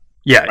 Right.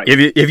 Yeah, right.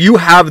 If you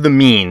have the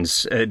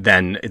means,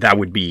 then that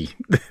would be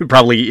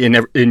probably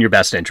in your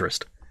best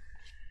interest.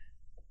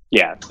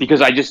 Yeah,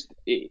 because I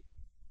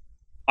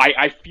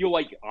feel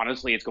like,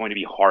 honestly, it's going to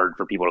be hard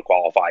for people to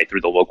qualify through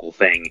the local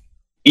thing,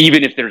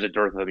 even if there's a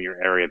dearth of them in your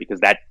area,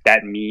 because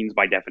that means,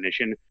 by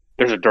definition,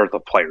 there's a dearth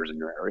of players in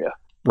your area.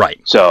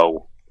 Right.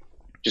 So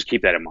just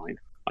keep that in mind.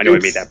 I know I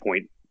made that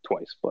point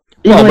twice, but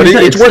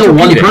it's worth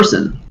one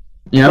person.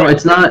 You know, right.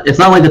 It's not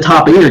like the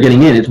top 8 are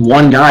getting in. It's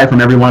one guy from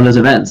every one of those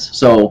events.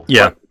 So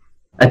yeah,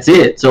 that's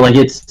it. So like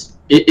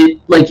it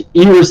like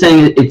you were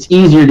saying, it's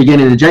easier to get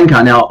into Gen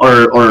Con now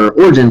or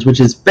Origins, which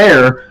is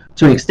fair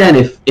to an extent.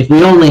 If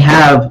we only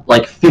have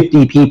like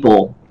 50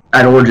 people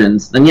at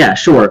Origins, then yeah,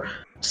 sure,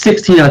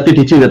 16 out of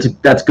 52,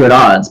 that's good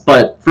odds.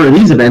 But for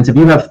these events, if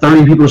you have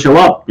 30 people show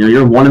up, you know,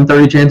 you're 1 in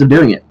 30 chance of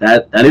doing it.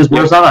 That is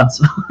worse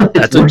odds.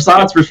 It's worse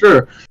odds for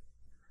sure.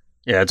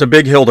 Yeah, it's a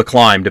big hill to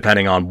climb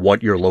depending on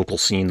what your local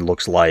scene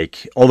looks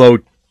like. Although,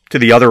 to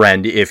the other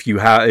end, if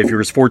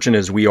you're as fortunate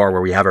as we are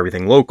where we have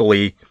everything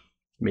locally,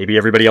 maybe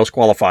everybody else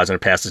qualifies and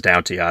it passes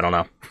down to you. I don't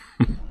know.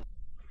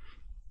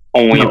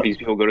 Only if these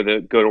people go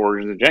to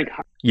Origins and Gen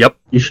Con. Yep.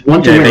 You should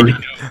want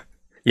to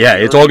Yeah,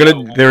 it's all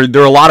gonna.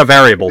 There are a lot of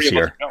variables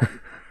here.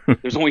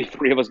 There's only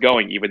 3 of us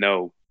going, even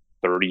though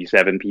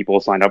 37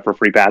 people signed up for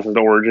free passes to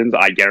Origins.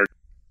 I guarantee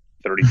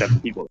 37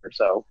 people there.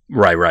 So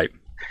right.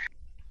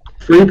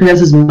 Free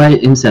passes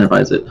might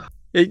incentivize it.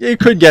 It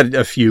could get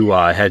a few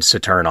heads to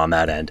turn on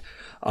that end.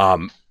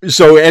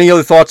 So any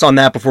other thoughts on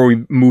that before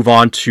we move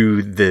on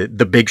to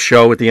the big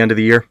show at the end of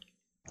the year?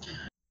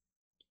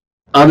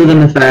 Other than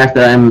the fact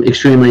that I'm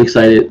extremely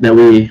excited that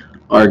we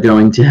are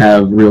going to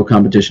have real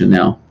competition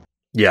now.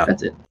 Yeah.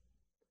 That's it.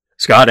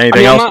 Scott,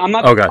 anything else? I'm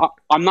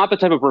not the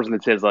type of person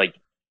that says like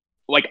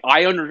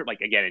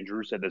again, and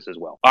Drew said this as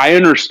well. I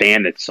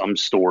understand that some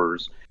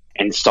stores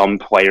and some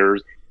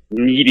players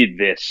needed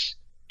this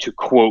to,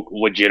 quote,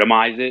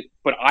 legitimize it,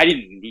 but I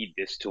didn't need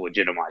this to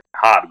legitimize the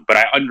hobby. But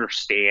I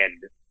understand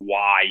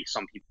why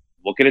some people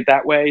look at it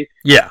that way.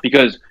 Yeah.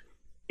 Because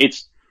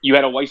you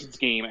had a licensed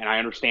game, and I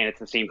understand it's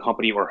the same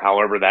company or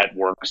however that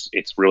works.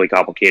 It's really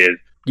complicated.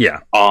 Yeah.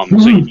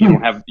 So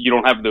you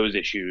don't have those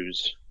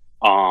issues.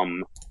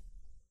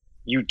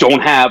 You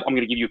don't have, I'm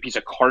going to give you a piece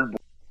of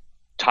cardboard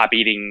top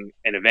 8ing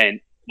an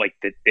event like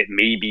that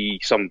may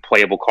be some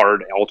playable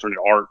card, alternate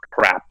art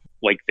crap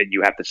like that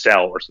you have to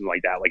sell or something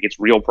like that. Like, it's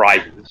real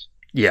prizes.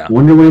 Yeah.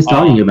 Wonder what he's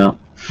talking about.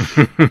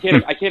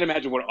 I can't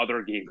imagine what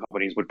other game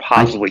companies would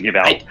possibly give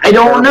out. I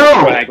don't know.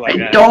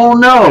 I don't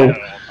know.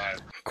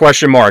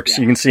 Question marks.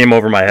 Yeah. You can see them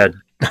over my head.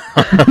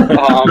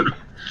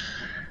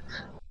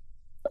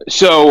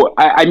 So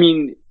I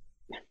mean,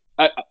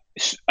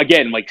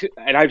 again, like,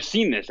 and I've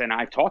seen this, and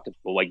I've talked to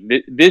people like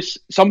this.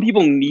 Some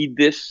people need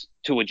this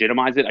to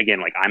legitimize it. Again,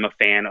 like, I'm a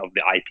fan of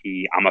the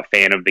IP. I'm a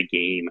fan of the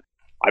game.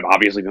 I've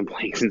obviously been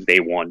playing since day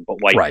one,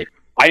 but like, right.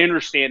 I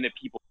understand that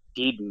people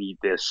did need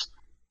this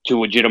to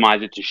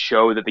legitimize it, to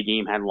show that the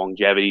game had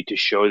longevity, to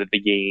show that the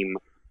game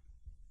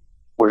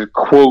was,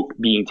 quote,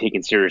 being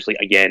taken seriously.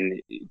 Again,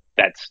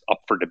 that's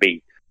up for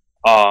debate.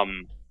 Well,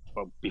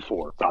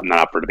 before, I'm not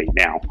up for debate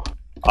now.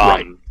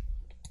 Right.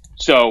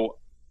 So,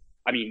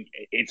 I mean,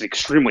 it's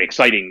extremely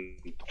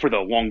exciting for the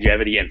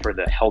longevity and for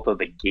the health of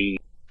the game.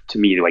 To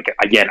me, like,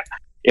 again,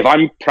 if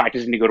I'm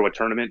practicing to go to a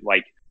tournament,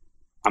 like,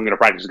 I'm going to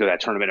practice to go to that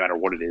tournament no matter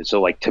what it is.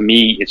 So, like, to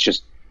me, it's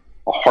just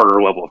a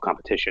harder level of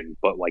competition.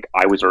 But, like,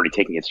 I was already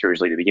taking it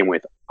seriously to begin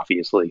with,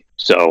 obviously.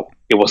 So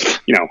it was,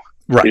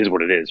 right. It is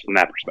what it is from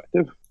that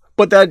perspective.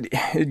 But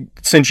that,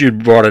 since you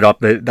brought it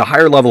up, the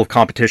higher level of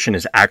competition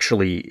is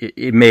actually,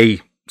 it may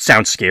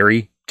sound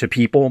scary to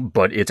people,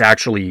 but it's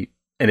actually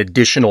an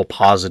additional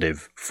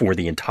positive for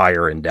the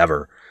entire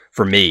endeavor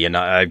for me. And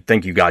I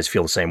think you guys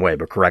feel the same way,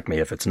 but correct me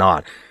if it's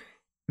not.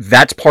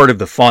 That's part of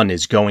the fun,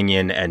 is going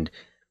in and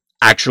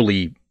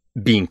actually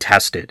being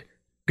tested,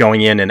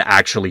 going in and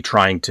actually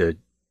trying to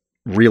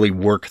really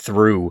work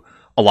through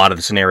a lot of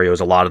the scenarios,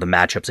 a lot of the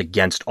matchups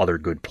against other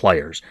good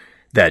players,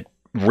 that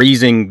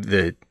raising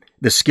the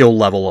skill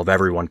level of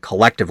everyone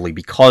collectively,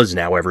 because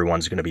now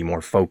everyone's going to be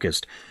more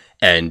focused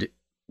and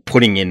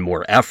putting in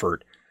more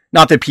effort.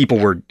 Not that people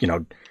were,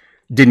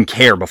 didn't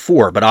care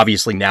before, but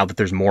obviously now that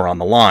there's more on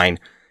the line,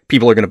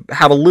 people are going to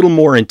have a little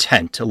more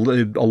intent, a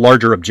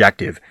larger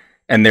objective,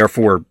 and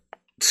therefore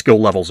skill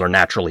levels are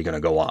naturally going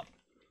to go up.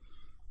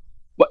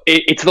 But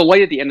it's the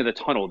light at the end of the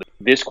tunnel.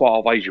 This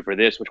qualifies you for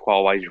this, which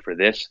qualifies you for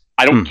this.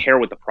 I don't care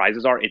what the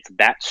prizes are. It's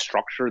that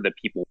structure that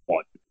people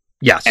want.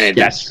 Yes. And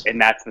that's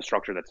the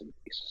structure that's in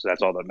place. So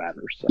that's all that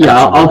matters. So.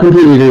 Yeah, I'll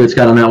completely agree with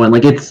Scott on that one.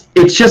 Like, it's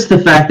just the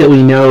fact that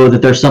we know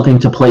that there's something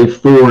to play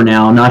for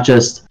now, not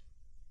just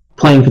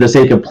playing for the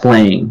sake of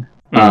playing.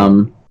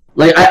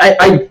 Like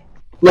I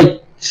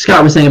like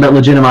Scott was saying about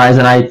legitimize,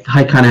 and I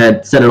kind of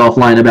had said it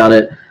offline about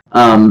it.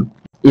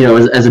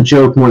 As a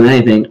joke more than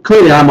anything.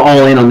 Clearly, I'm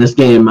all in on this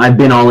game. I've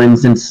been all in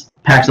since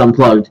PAX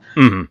Unplugged.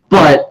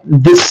 But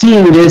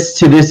seeing this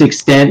to this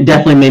extent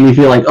definitely made me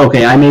feel like,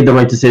 okay, I made the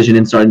right decision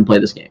in starting to play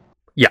this game.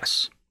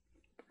 Yes.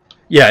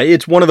 Yeah,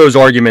 it's one of those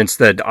arguments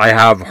that I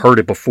have heard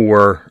it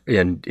before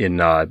in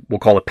we'll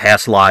call it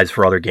past lives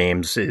for other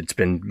games. It's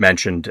been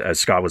mentioned, as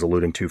Scott was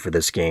alluding to, for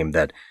this game,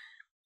 that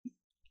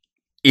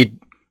it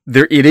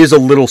is a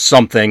little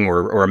something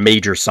or a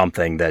major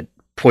something that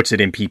puts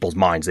it in people's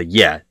minds that,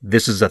 yeah,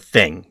 this is a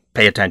thing.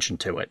 Pay attention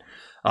to it.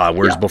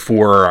 Whereas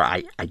before,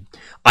 I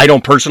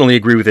don't personally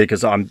agree with it,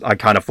 because I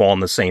kind of fall in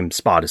the same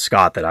spot as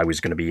Scott, that I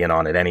was going to be in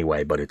on it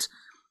anyway. But it's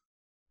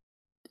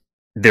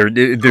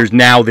there's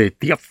now the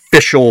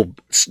official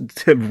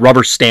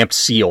rubber stamped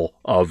seal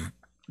of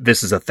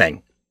this is a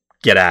thing.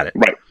 Get at it.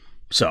 Right.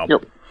 So,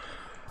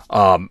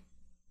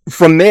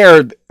 from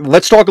there,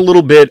 let's talk a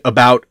little bit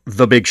about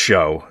the big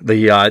show,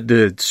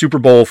 the Super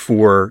Bowl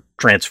for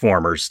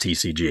Transformers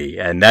TCG,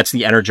 and that's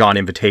the Energon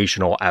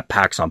Invitational at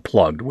PAX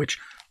Unplugged, which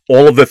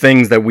all of the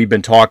things that we've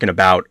been talking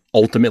about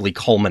ultimately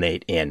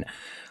culminate in.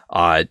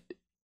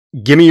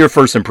 Give me your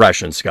first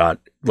impression, Scott.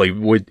 Like,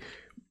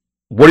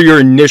 what are your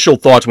initial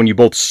thoughts when you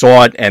both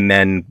saw it, and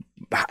then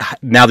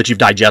now that you've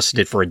digested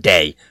it for a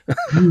day?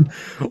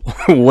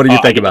 What do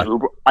you think about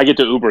it? I get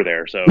to Uber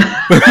there, so.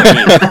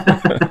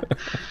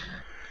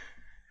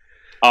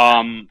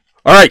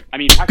 All right. I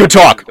mean, good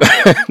talk.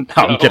 No,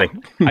 I'm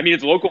kidding. I mean,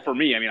 it's local for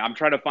me. I mean, I'm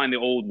trying to find the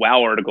old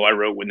WoW article I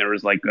wrote when there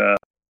was like a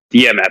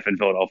DMF in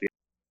Philadelphia.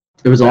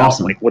 It was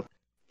awesome. Like, what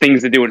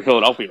things to do in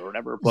Philadelphia or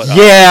whatever. But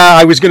yeah,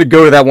 I was going to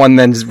go to that one.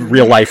 Then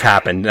real life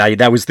happened.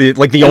 That was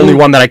the only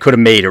one that I could have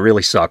made. It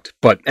really sucked.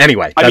 But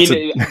anyway,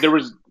 there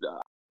was.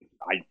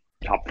 I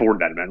top forward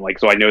that event,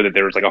 so I know that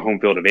there was like a home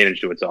field advantage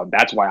to it. So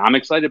that's why I'm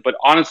excited. But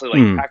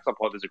honestly, PAX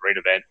Unplugged is a great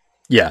event.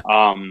 Yeah.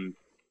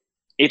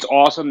 It's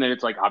awesome that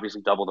it's like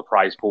obviously double the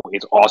prize pool.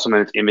 It's awesome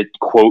that it's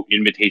quote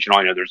invitational.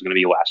 I know there's going to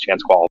be last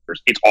chance qualifiers.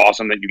 It's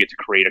awesome that you get to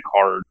create a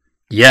card.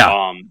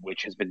 Yeah.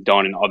 Which has been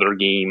done in other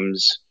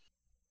games.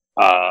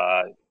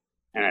 And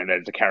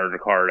that's a character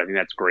card. I think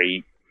that's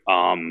great.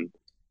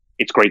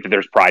 It's great that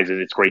there's prizes.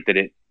 It's great that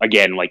it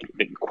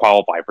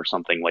qualify for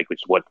something, which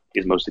is what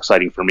is most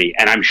exciting for me.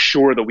 And I'm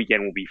sure the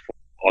weekend will be for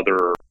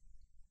other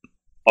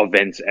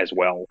events as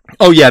well.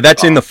 Oh yeah,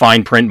 that's in the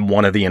fine print in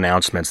one of the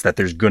announcements, that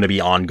there's going to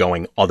be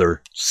ongoing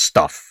other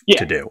stuff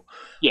to do.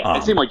 Yeah,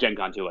 it seemed like Gen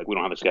Con too. We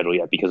don't have a schedule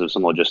yet because of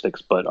some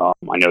logistics, but I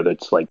know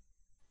that's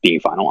being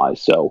finalized.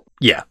 So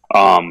yeah,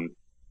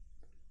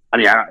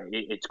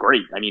 it's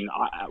great. I mean,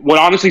 what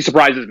honestly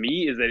surprises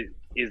me is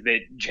that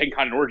Gen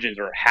Con and Origins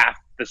are half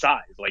the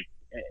size.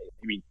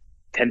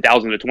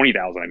 10,000 to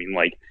 20,000. I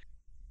mean,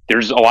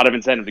 there's a lot of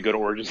incentive to go to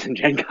Origins and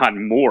Gen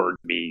Con more to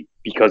me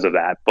because of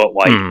that. But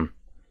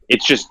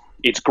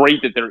it's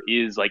great that there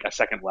is a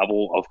second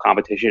level of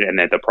competition and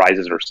that the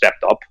prizes are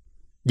stepped up.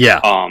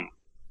 Yeah.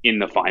 In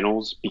the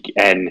finals,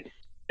 and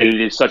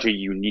it is such a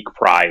unique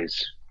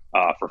prize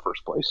for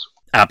first place.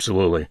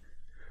 Absolutely.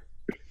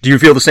 Do you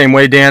feel the same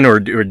way, Dan, or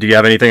do you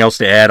have anything else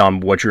to add on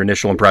what your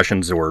initial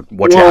impressions or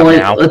what you have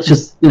now? Let's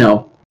just,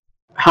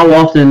 how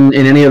often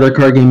in any other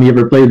card game you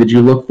ever played did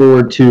you look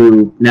forward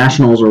to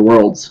Nationals or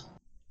Worlds?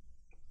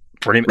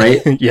 Pretty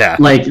right? Yeah.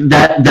 Like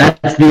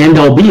that's the end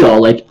all be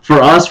all. Like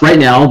for us right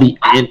now, the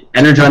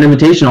Energon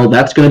Invitational,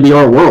 that's going to be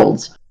our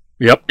Worlds.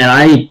 Yep.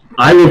 And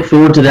I look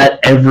forward to that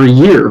every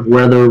year,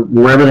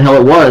 wherever the hell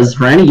it was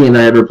for any game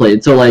that I ever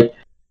played. So like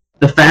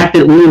the fact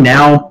that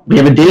we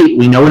have a date,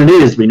 we know what it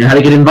is, we know how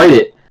to get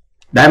invited.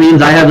 That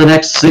means I have the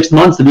next 6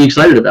 months to be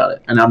excited about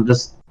it. And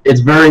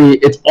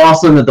it's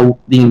awesome that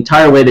the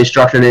entire way they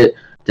structured it,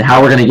 to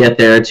how we're going to get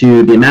there,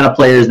 to the amount of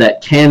players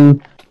that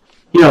can,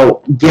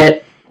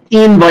 get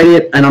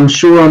invited. And I'm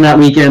sure on that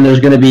weekend there's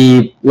going to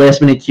be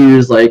last minute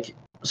queues, like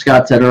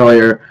Scott said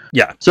earlier.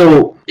 Yeah.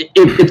 So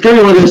it's going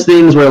to be one of those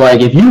things where,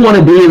 like, if you want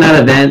to be in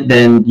that event,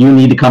 then you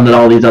need to come to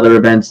all these other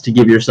events to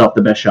give yourself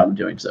the best shot of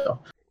doing so.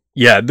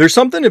 Yeah, there's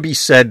something to be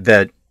said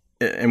that,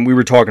 and we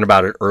were talking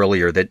about it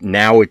earlier, that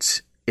now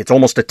it's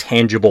almost a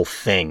tangible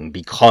thing,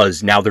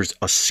 because now there's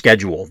a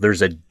schedule,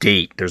 there's a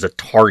date, there's a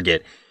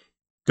target,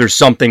 there's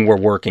something we're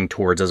working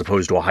towards, as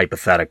opposed to a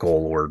hypothetical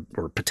or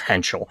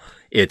potential.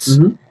 It's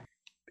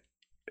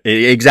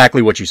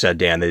exactly what you said,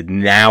 Dan, that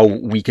now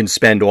we can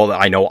spend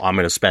I know I'm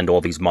going to spend all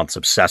these months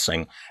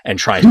obsessing and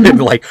trying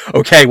to like,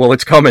 okay, well,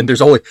 it's coming. I'm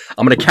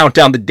going to count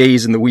down the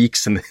days and the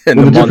weeks and the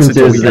months. The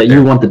difference is that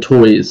you want the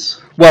toys.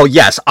 Well,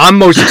 yes, I'm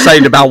most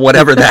excited about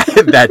whatever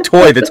that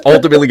toy that's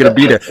ultimately going to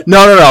be there.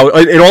 No.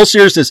 In all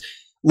seriousness,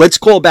 let's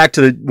call back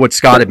to what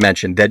Scott had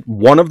mentioned, that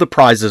one of the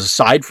prizes,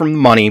 aside from the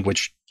money,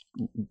 which,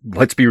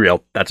 let's be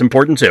real, that's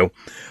important too,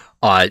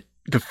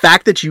 the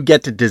fact that you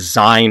get to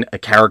design a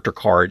character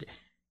card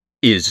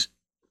is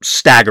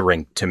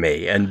staggering to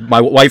me. And my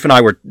wife and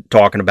I were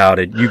talking about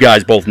it. You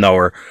guys both know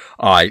her.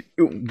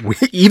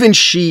 Even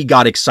she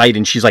got excited,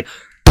 and she's like,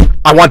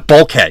 I want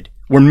Bulkhead.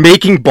 We're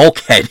making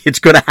Bulkhead. It's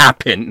going to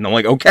happen. And I'm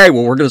like, okay,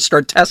 well, we're going to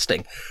start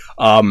testing.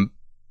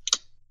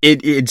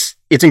 It's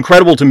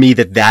incredible to me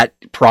that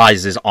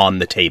prize is on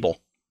the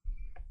table.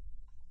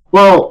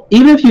 Well,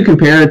 even if you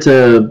compare it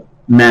to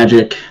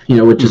Magic,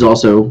 which is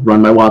also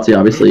run by WotC,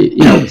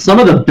 obviously, some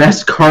of the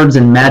best cards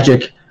in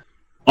Magic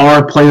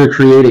are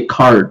player-created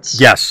cards.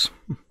 Yes.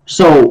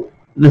 So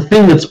the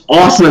thing that's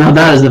awesome about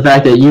that is the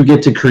fact that you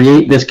get to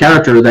create this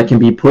character that can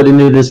be put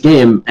into this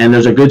game, and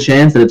there's a good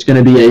chance that it's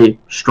going to be a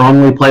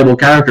strongly playable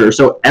character.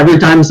 So every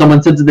time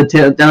someone sits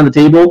at down at the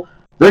table,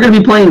 they're going to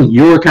be playing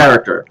your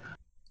character.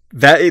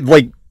 That,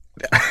 like,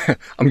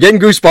 I'm getting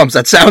goosebumps.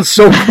 That sounds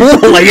so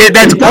cool. Like,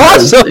 that's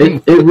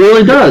awesome. It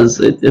really does.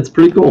 It's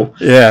pretty cool.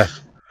 Yeah.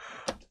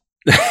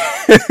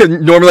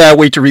 Normally I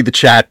wait to read the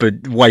chat,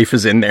 but wife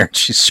is in there.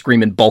 She's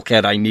screaming,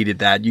 Bulkhead, I needed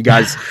that. You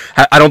guys,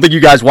 I don't think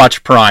you guys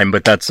watch Prime,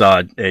 but that's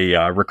a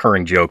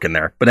recurring joke in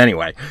there. But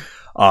anyway,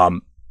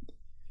 Dan,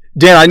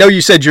 I know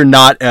you said you're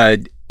not,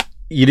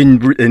 you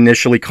didn't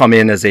initially come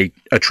in as a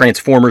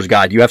Transformers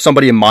guy. Do you have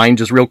somebody in mind,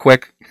 just real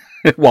quick,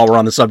 while we're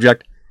on the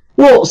subject?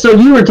 Well, so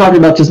you were talking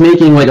about just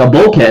making like a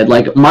Bulkhead.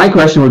 Like, my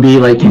question would be,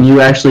 like, can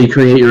you actually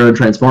create your own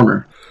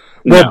Transformer?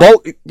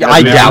 Well,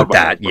 I doubt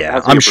that.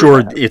 Yeah, I'm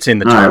sure it's in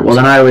the terms. All right, well,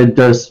 then I would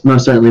just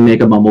most certainly make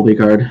a Bumblebee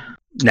card.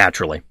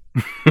 Naturally.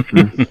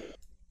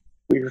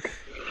 Weird.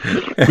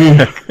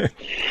 Hey,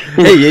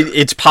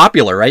 it's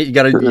popular, right? You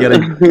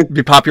gotta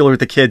be popular with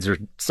the kids or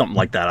something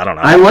like that. I don't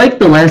know. I like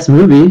the last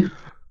movie.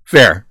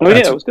 Fair. Oh,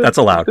 it was good. That's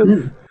allowed.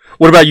 Good.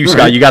 What about you, Scott?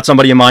 Right. You got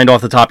somebody in mind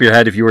off the top of your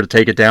head if you were to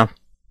take it down?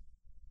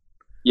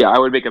 Yeah, I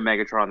would make a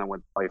Megatron that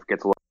when life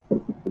gets a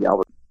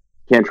little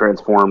can't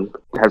transform,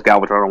 has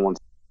Galvatron on one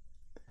side.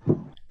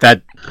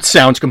 That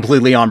sounds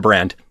completely on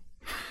brand.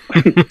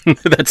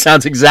 That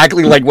sounds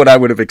exactly like what I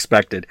would have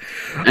expected.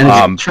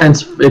 And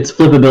its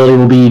flippability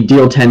will be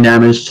deal 10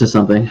 damage to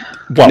something.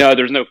 Well, no,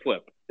 there's no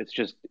flip. It's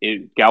just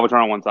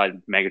Galvatron on one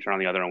side, Megatron on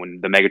the other. And when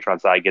the Megatron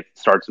side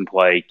starts in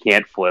play,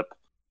 can't flip.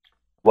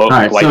 All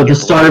right, so at the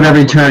start of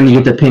every turn,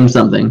 you get to ping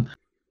something.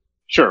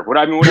 Sure.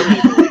 Whatever you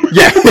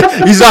Yeah,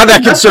 he's not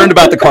that concerned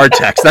about the card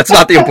text. That's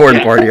not the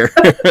important part here.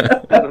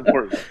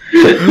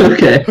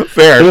 Okay.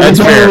 Fair. That's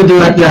fair.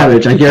 Direct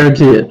damage, I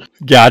guarantee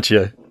it.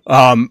 Gotcha.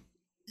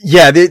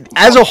 Yeah,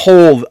 as a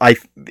whole,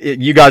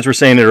 you guys were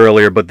saying it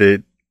earlier, but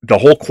the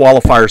whole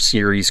qualifier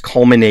series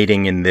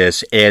culminating in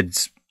this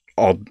adds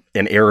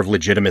an air of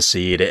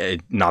legitimacy.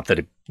 Not that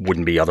it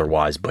wouldn't be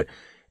otherwise, but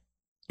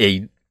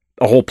a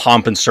whole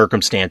pomp and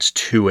circumstance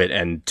to it.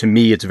 And to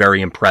me, it's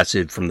very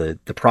impressive, from the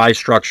prize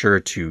structure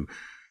to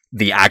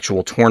the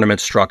actual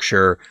tournament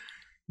structure,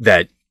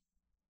 that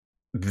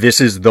this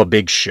is the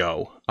big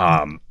show.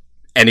 And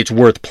it's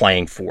worth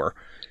playing for.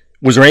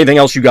 Was there anything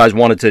else you guys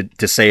wanted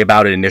to say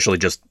about it initially,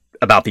 just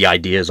about the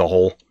idea as a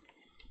whole?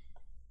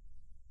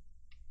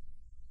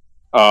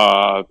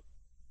 Start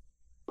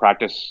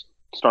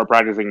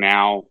practicing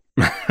now.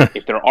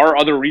 If there are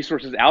other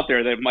resources out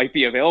there that might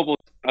be available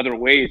in other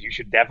ways, you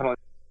should definitely look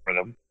for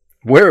them.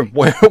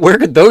 Where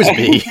could those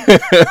be?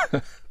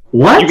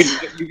 What?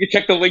 You can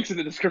check the links in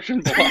the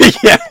description below.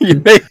 Yeah,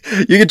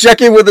 you can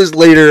check in with us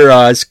later.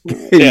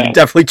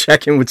 Definitely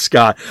check in with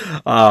Scott.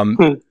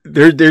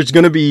 There's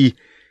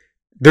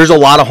a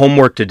lot of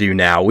homework to do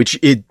now, which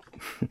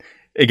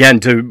again,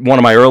 to one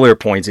of my earlier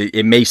points,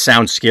 it may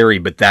sound scary,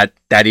 but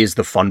that is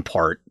the fun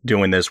part,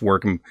 doing this,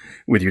 working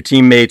with your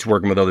teammates,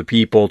 working with other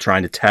people,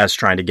 trying to test,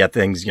 trying to get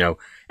things,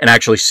 and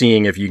actually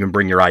seeing if you can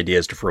bring your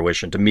ideas to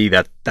fruition. To me,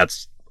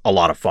 that's a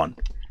lot of fun.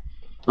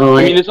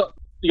 I mean,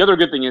 the other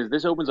good thing is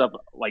this opens up,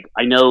 like,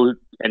 I know,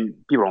 and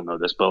people don't know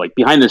this, but like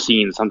behind the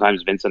scenes,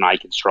 sometimes Vince and I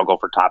can struggle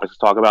for topics to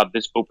talk about.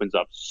 This opens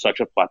up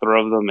such a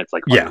plethora of them. It's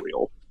like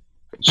unreal.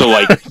 So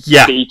like,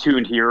 Stay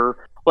tuned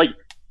here. Like,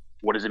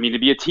 what does it mean to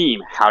be a team?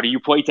 How do you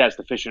play test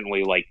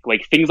efficiently? Like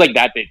things like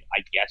that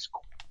I guess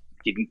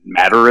didn't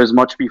matter as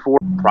much before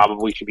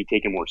probably should be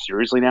taken more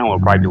seriously now. Or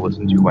probably be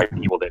listened to by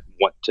people that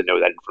want to know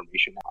that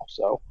information now.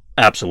 So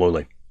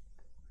absolutely,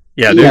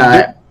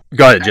 yeah.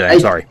 Go ahead, Jay. I'm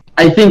sorry.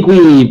 I think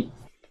we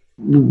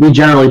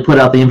generally put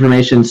out the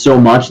information so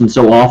much and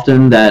so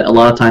often that a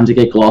lot of times it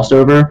gets glossed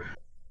over.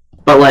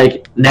 But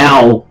like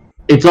now,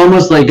 it's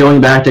almost like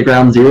going back to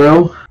ground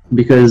zero,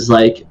 because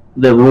like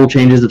the rule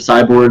changes of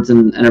sideboards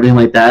and everything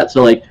like that.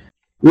 So like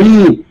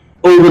we,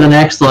 over the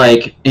next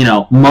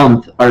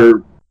month,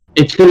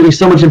 it's going to be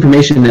so much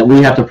information that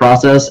we have to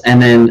process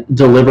and then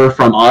deliver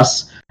from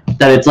us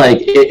that it's like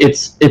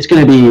it's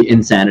going to be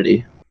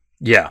insanity.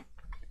 Yeah.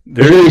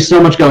 There's going to be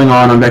so much going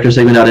on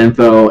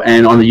VectorSigma.info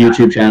and on the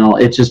YouTube channel.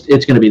 It's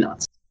going to be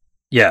nuts.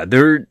 Yeah,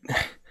 the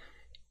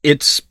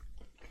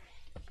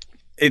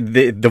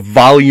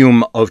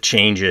volume of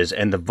changes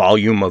and the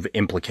volume of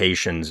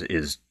implications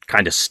is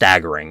kind of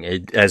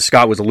staggering. As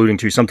Scott was alluding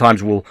to,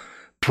 sometimes we'll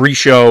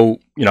pre-show,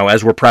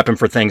 as we're prepping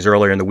for things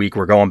earlier in the week,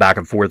 we're going back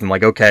and forth and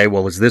like, okay,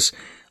 well, is this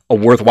a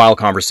worthwhile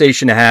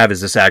conversation to have? Is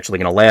this actually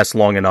going to last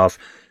long enough?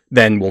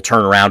 Then we'll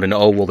turn around and,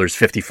 there's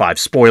 55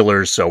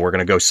 spoilers, so we're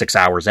going to go 6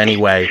 hours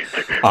anyway.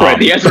 Right,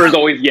 the answer is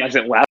always yes,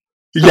 it lasts.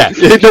 Yeah,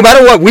 no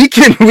matter what, we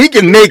can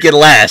make it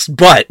last,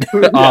 but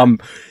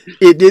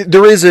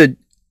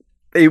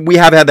we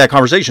have had that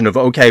conversation of,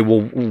 okay,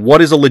 well,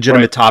 what is a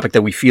legitimate topic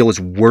that we feel is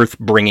worth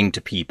bringing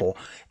to people?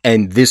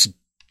 And this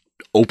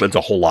opens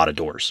a whole lot of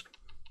doors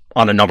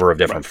on a number of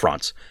different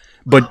fronts.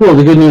 But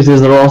the good news is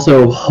there'll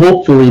also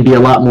hopefully be a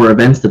lot more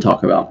events to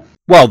talk about.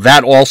 Well,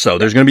 that also,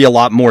 there's going to be a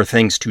lot more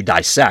things to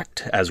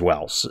dissect as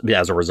well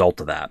as a result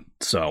of that.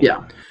 So,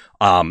 yeah.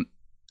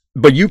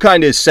 But you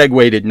kind of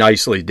segued it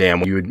nicely, Dan,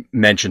 when you had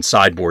mentioned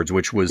sideboards,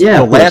 which was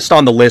the last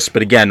on the list.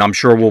 But again, I'm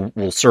sure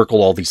we'll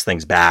circle all these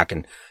things back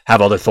and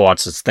have other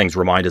thoughts as things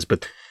remind us.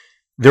 But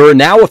there are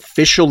now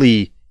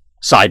officially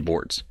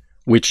sideboards,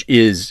 which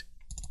is,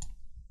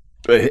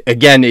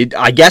 again,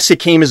 I guess it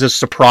came as a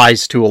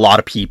surprise to a lot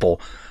of people.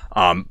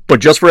 But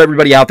just for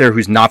everybody out there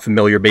who's not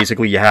familiar,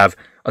 basically you have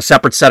a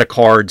separate set of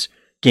cards,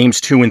 games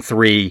 2 and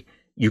 3.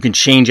 You can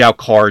change out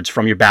cards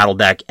from your battle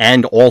deck,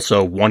 and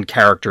also one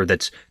character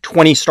that's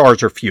 20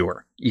 stars or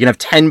fewer. You can have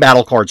 10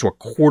 battle cards, or a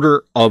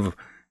quarter of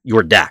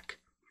your deck.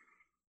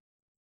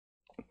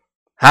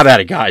 Have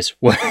at it, guys.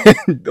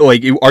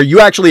 Like, are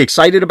you actually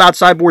excited about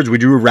sideboards?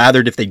 Would you have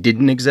rathered if they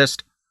didn't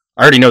exist?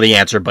 I already know the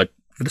answer, but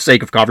for the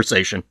sake of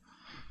conversation.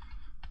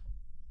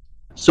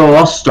 So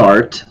I'll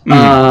start.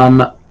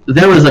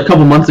 There was a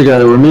couple months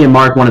ago where me and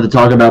Mark wanted to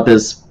talk about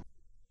this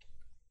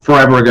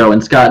forever ago,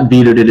 and Scott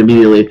vetoed it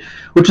immediately,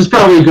 which was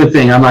probably a good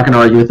thing. I'm not going to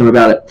argue with him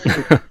about it.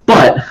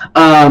 But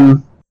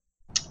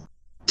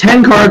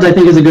 10 cards I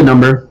think is a good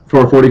number for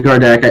a 40-card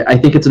deck. I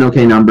think it's an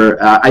okay number.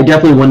 I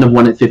definitely wouldn't have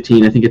won at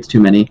 15. I think it's too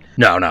many.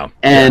 No.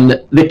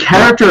 And the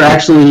character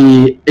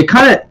actually,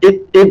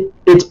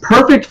 it's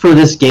perfect for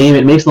this game.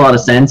 It makes a lot of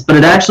sense, but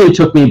it actually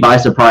took me by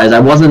surprise. I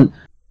wasn't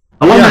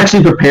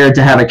actually prepared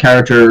to have a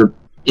character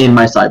in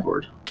my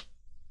sideboard.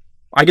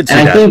 I could see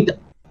that.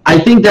 I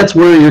think that's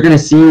where you're going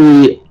to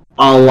see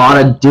a lot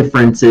of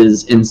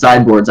differences in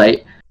sideboards.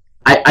 I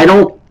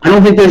don't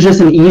think there's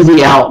just an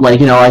easy out.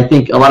 I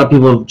think a lot of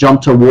people have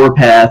jumped to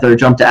Warpath or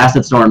jumped to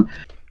Asset Storm,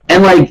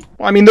 and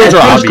those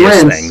are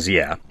obvious things.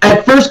 Yeah.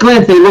 At first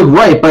glance, they look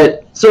right,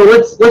 but so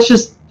let's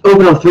just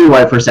open up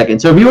 3-wide for a second.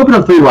 So if you open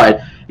up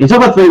 3-wide, you talk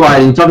about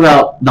 3-wide, and you talk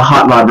about the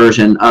Hot Rod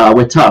version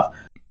with Tough.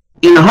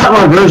 In the Hot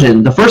Rod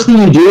version, the first thing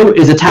you do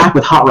is attack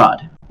with Hot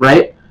Rod,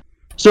 right?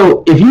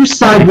 So if you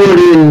sideboard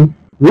in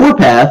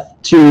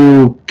Warpath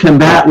to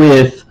combat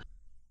with,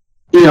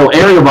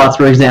 aerial bots,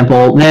 for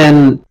example,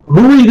 then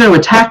who are you going to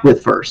attack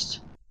with first?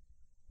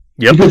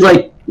 Yep. Because,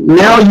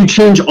 now you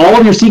change all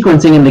of your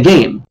sequencing in the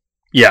game.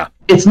 Yeah.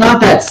 It's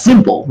not that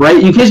simple, right?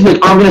 You can't just be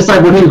like, I'm going to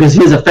sideboard him because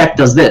his effect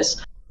does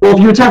this. Well,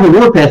 if you attack with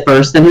Warpath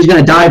first, then he's going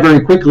to die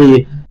very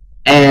quickly,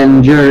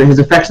 and his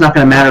effect's not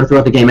going to matter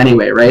throughout the game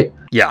anyway, right?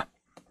 Yeah.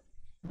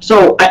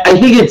 So I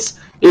think it's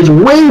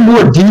way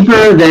more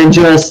deeper than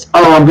just,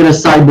 I'm going to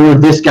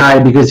sideboard this guy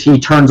because he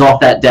turns off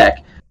that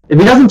deck. If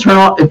he doesn't turn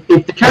off,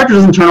 if the character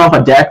doesn't turn off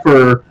a deck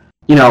for,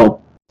 I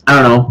don't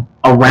know,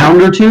 a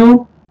round or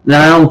two,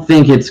 then I don't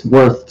think it's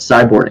worth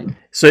sideboarding.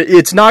 So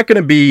it's not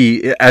going to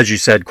be, as you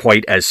said,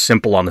 quite as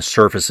simple on the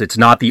surface. It's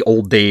not the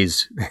old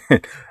days,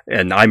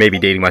 and I may be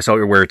dating myself,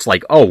 where it's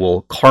like, oh,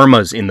 well,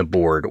 Karma's in the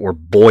board, or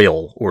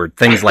Boil, or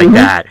things like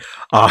that.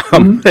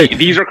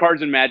 These are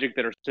cards in Magic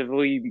that are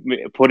specifically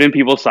put in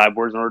people's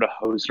sideboards in order to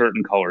host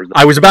certain colors.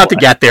 I was about to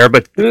get there,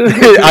 but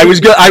I was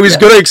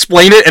going to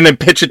explain it and then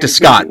pitch it to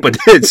Scott. But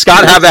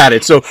Scott, have at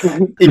it. So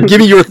give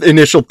me your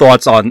initial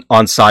thoughts on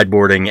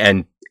sideboarding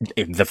and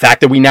the fact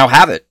that we now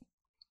have it.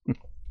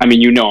 I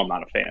mean, I'm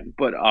not a fan,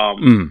 but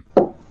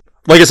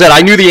like I said,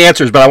 I knew the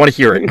answers, but I want to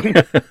hear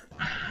it.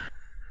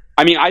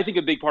 I mean, I think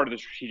a big part of the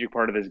strategic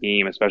part of this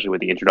game, especially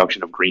with the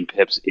introduction of green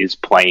pips, is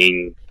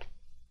playing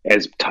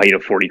as tight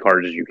of 40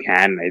 cards as you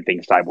can. I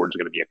think sideboards are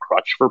going to be a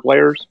crutch for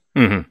players.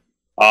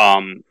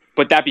 Mm-hmm.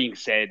 But that being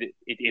said,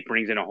 it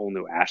brings in a whole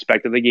new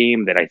aspect of the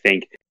game that I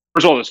think,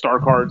 first of all, the star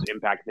cards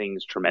impact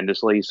things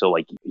tremendously. So,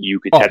 like, you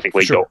could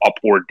technically go up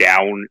or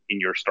down in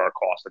your star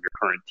cost of your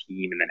current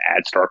team and then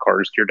add star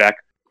cards to your deck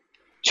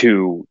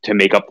to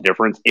make up the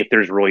difference, if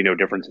there's really no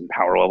difference in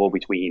power level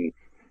between,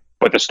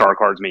 but the star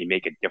cards may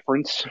make a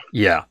difference.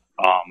 Yeah.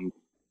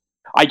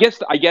 I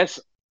guess how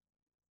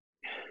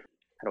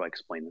do I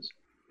explain this?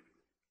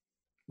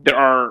 There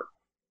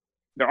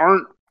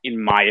aren't,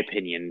 in my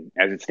opinion,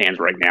 as it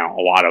stands right now,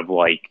 a lot of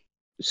like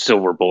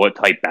silver bullet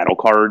type battle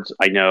cards.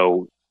 I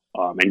know,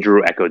 and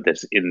Drew echoed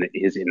this in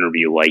his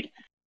interview, like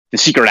the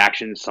secret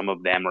actions, some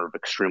of them are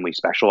extremely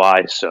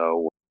specialized.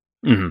 So,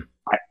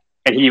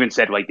 and he even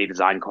said like they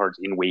designed cards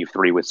in Wave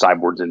 3 with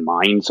sideboards in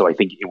mind. So I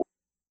think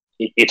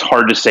it's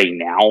hard to say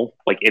now.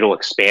 Like it'll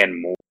expand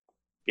more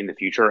in the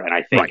future, and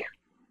I think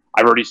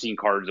I've already seen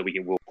cards that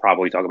we'll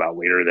probably talk about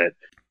later that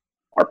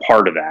are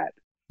part of that.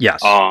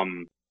 Yes.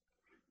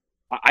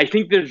 I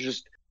think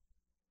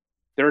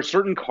there are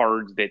certain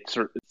cards that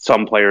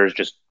some players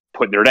just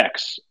put in their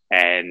decks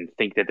and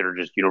think that they're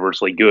just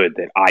universally good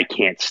that I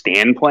can't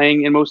stand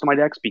playing in most of my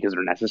decks because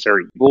they're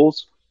necessary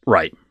evils.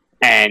 Right.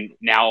 And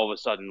now all of a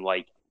sudden,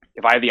 like,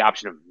 if I have the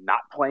option of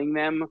not playing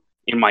them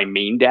in my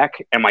main deck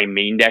and my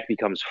main deck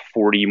becomes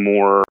 40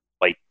 more,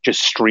 like,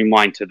 just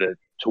streamlined to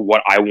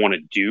what I want to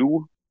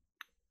do,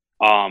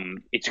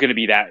 it's going to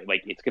be that,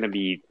 like, it's going to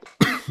be,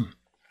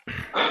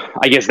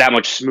 I guess, that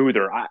much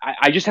smoother.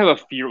 I just have a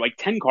fear, like,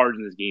 10 cards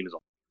in this game is a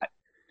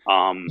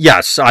lot.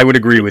 Yes, I would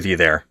agree with you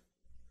there.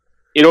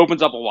 It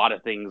opens up a lot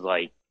of things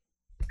like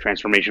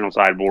transformational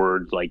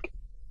sideboards, like,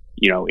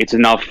 it's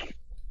enough.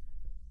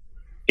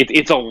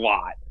 It's a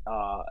lot.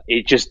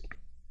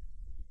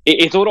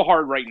 It's a little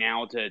hard right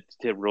now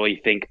to really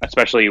think,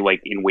 especially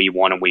like in Wave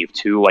 1 and Wave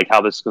 2, like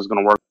how this is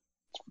going to work.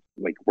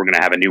 Like we're going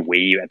to have a new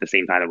wave at the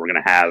same time that we're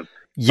going to have.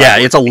 Yeah,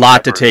 it's a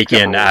lot to take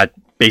in at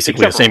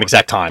basically the same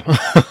exact time.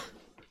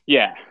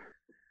 Yeah.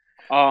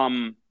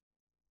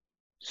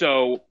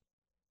 So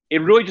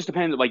it really just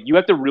depends. Like you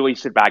have to really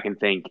sit back and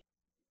think,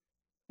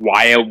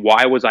 why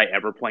was I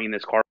ever playing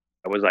this card?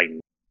 Why was I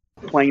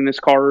playing this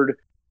card?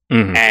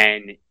 Mm-hmm.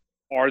 And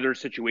are there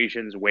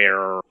situations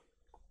where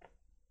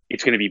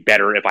it's going to be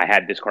better if I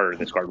had this card or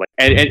this card? Like,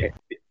 and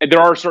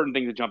there are certain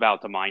things that jump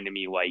out to mind to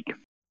me, like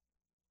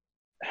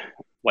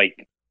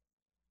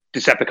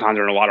Decepticons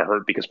are in a lot of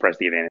hurt because press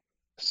the advantage.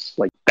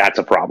 Like that's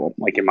a problem.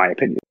 Like in my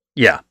opinion.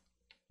 Yeah.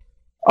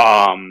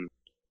 I'm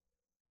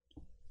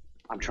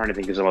trying to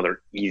think of some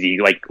other easy,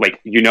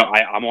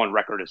 I'm on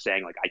record of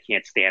saying like I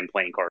can't stand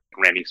playing cards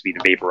ramming speed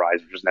and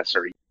vaporize, which is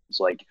necessary.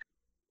 It's like,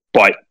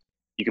 but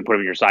you can put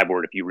them in your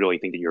sideboard if you really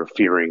think that you're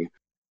fearing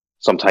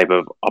some type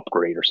of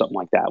upgrade or something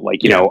like that.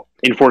 Like,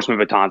 Enforcement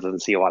Batons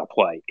doesn't see a lot of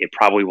play. It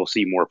probably will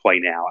see more play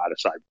now out of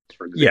sideboards,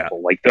 for example.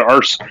 Yeah. Like there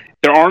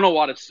aren't a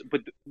lot of,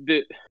 but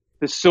the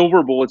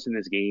silver bullets in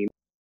this game,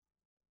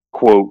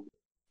 quote,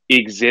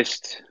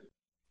 exist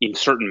in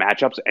certain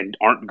matchups and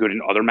aren't good in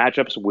other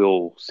matchups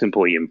will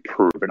simply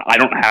improve. And I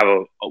don't have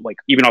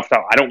even off the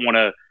top, I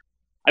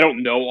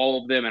don't know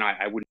all of them, and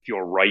I wouldn't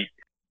feel right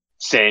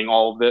saying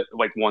all of the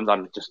ones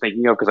I'm just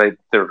thinking of because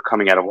they're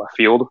coming out of left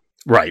field.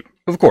 Right,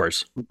 of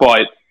course.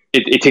 But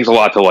it takes a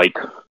lot to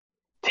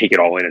take it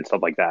all in and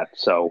stuff like that.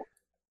 So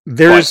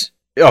go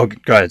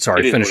ahead.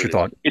 Sorry, finish your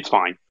thought. It's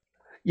fine.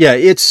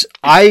 Yeah,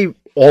 I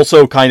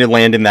also kind of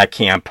land in that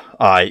camp.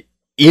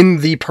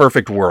 In the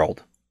perfect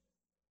world,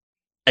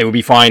 it would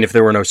be fine if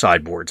there were no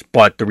sideboards,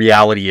 but the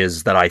reality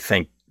is that I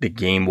think the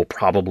game will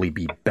probably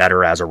be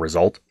better as a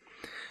result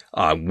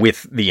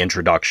with the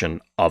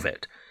introduction of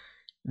it.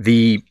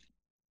 The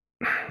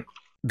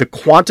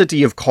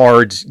quantity of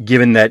cards,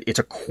 given that it's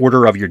a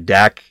quarter of your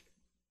deck,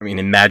 I mean,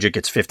 in Magic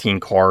it's 15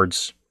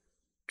 cards,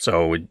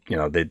 so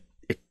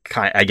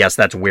I guess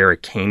that's where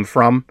it came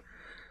from.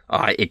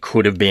 It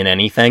could have been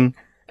anything.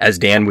 As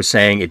Dan was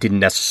saying, it didn't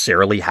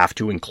necessarily have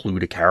to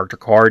include a character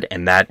card,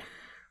 and that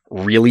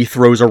really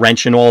throws a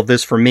wrench in all of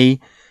this for me.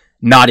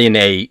 Not in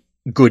a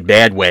good,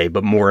 bad way,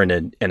 but more in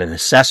an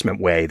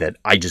assessment way that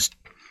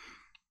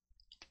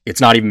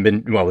it's not even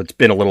been, it's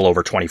been a little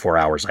over 24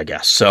 hours, I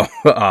guess. So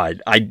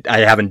I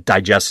haven't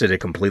digested it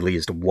completely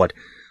as to what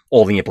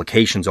all the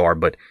implications are,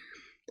 but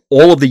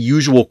all of the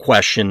usual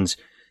questions,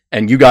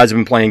 and you guys have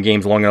been playing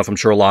games long enough, I'm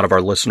sure a lot of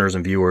our listeners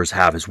and viewers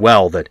have as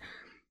well, that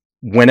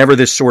whenever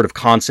this sort of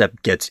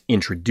concept gets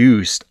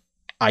introduced,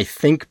 I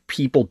think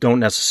people don't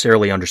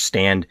necessarily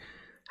understand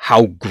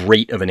how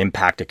great of an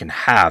impact it can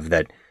have,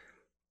 that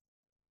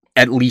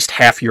at least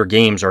half your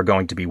games are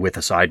going to be with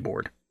a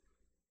sideboard.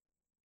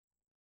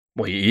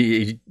 Well,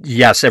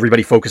 yes,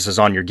 everybody focuses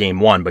on your game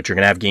 1, but you're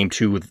going to have game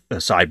 2 with a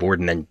sideboard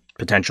and then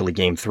potentially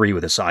game 3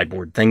 with a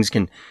sideboard. Things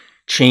can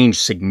change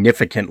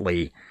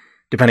significantly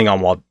depending on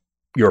what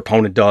your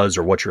opponent does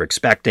or what you're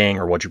expecting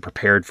or what you're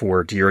prepared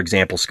for. To your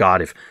example,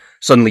 Scott, if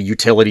suddenly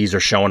utilities are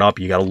showing up,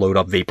 you got to load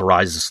up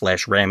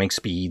vaporizes / ramming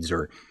speeds,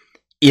 or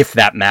if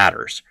that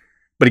matters.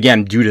 But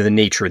again, due to the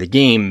nature of the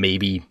game,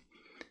 maybe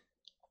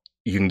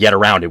you can get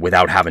around it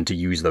without having to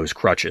use those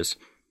crutches.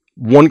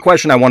 One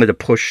question I wanted to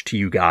push to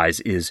you guys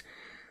is,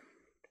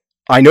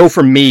 I know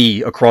for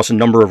me, across a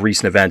number of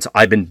recent events,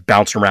 I've been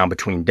bouncing around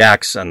between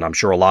decks, and I'm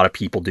sure a lot of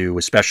people do,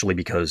 especially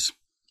because,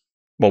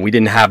 well, we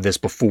didn't have this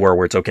before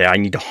where it's, okay, I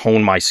need to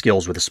hone my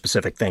skills with a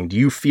specific thing. Do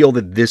you feel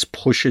that this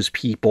pushes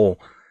people,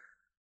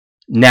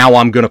 now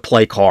I'm going to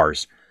play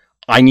cars.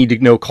 I need to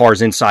know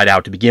cars inside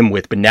out to begin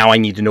with, but now I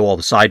need to know all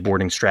the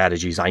sideboarding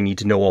strategies. I need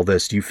to know all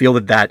this. Do you feel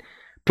that that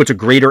puts a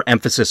greater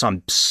emphasis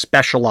on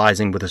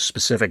specializing with a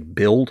specific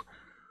build?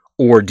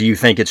 Or do you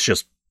think it's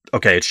just,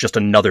 okay, it's just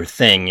another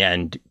thing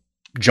and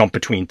jump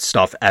between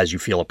stuff as you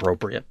feel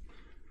appropriate?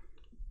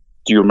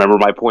 Do you remember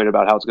my point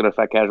about how it's going to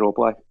affect casual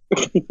play?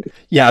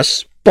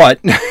 Yes, but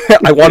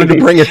I wanted to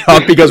bring it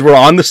up because we're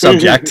on the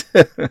subject.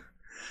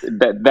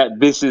 that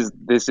this is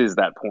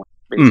that point,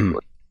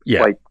 basically.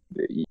 Yeah.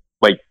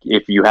 Like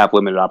if you have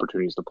limited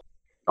opportunities to play,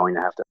 you're going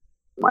to have to,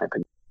 in my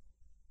opinion.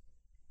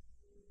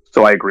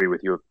 So I agree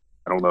with you.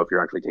 I don't know if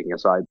you're actually taking a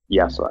side.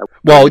 Yes.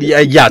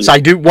 Yes, I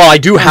do. Well, I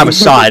do have a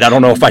side. I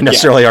don't know if I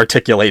necessarily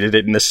articulated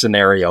it in this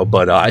scenario,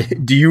 but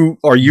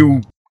are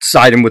you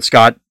siding with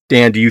Scott?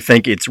 Dan, do you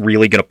think it's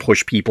really going to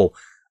push people?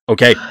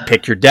 Okay,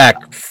 pick your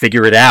deck,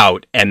 figure it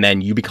out, and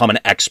then you become an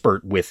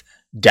expert with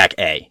deck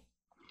A.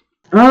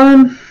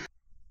 I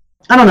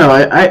don't know.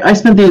 I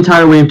spent the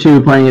entire wave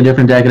 2 playing a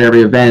different deck at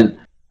every event.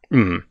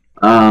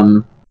 Mm-hmm.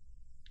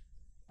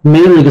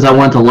 Mainly because I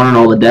wanted to learn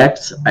all the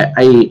decks.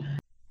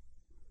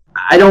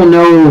 I don't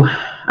know.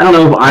 I don't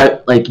know if I,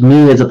 like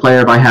me as a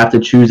player, if I have to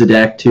choose a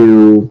deck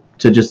to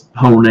just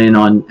hone in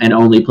on and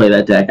only play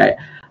that deck. I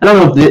don't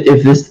know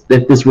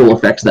if this rule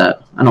affects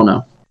that. I don't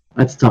know.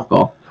 That's a tough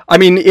call. I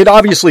mean, it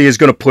obviously is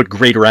going to put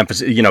greater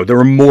emphasis. You know, there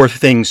are more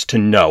things to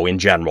know in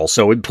general.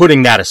 So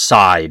putting that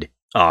aside,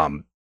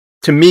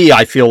 to me,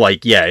 I feel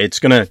like, yeah, it's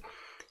going to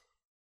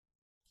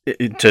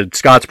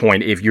Scott's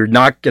point, if you're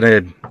not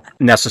going to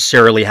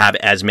necessarily have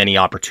as many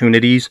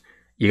opportunities,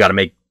 you got to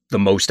make the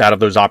most out of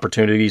those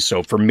opportunities.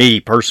 So for me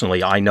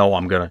personally, I know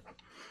I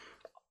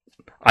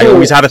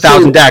always have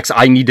 1,000 decks.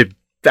 I need to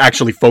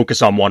actually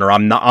focus on one, or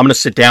I'm going to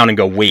sit down and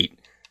go, wait,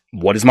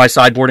 what is my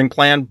sideboarding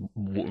plan?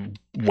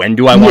 When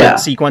do I want to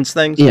sequence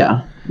things?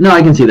 Yeah. No,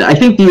 I can see that. I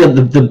think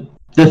the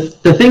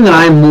thing that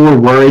I'm more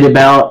worried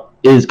about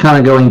is kind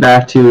of going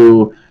back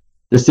to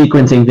the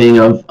sequencing thing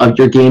of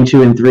your game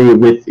 2 and 3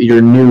 with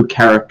your new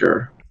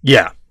character.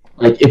 Yeah.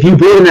 Like, if you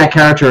bring in that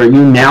character,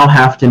 you now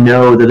have to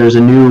know that there's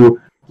a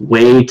new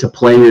way to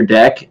play your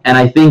deck, and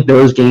I think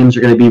those games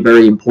are going to be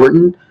very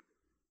important.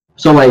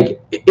 So,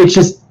 like, it's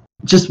just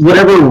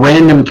whatever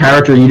random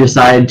character you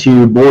decide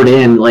to board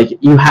in, like,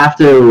 you're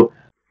going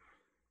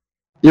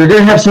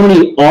to have so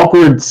many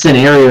awkward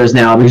scenarios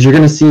now, because you're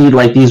going to see,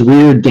 like, these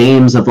weird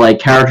games of, like,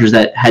 characters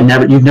that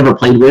you've never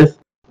played with,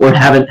 or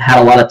haven't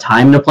had a lot of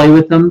time to play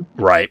with them.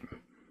 Right.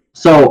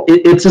 So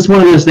it's just one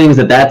of those things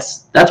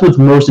that's what's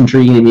most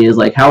intriguing to me, is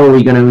like, how are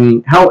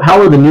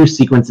the new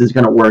sequences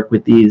going to work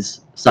with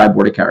these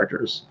sideboarded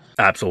characters?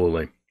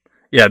 Absolutely.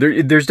 Yeah,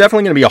 there's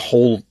definitely going to be a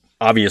whole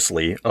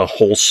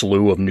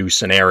slew of new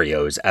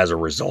scenarios as a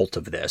result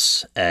of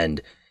this.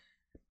 And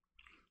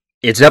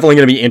it's definitely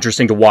going to be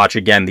interesting to watch,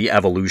 again, the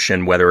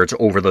evolution, whether it's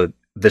over the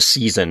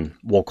season,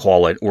 we'll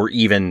call it, or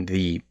even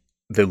the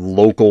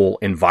local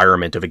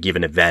environment of a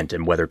given event,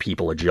 and whether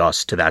people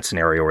adjust to that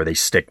scenario or they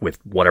stick with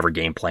whatever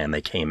game plan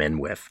they came in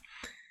with.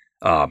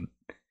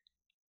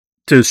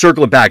 To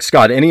circle it back,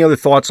 Scott, any other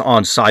thoughts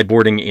on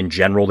sideboarding in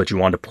general that you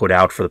want to put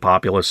out for the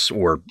populace,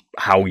 or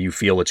how you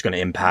feel it's going to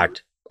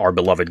impact our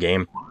beloved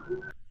game?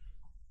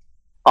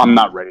 I'm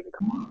not ready to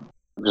come on.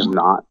 I'm just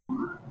not.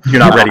 You're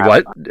not ready?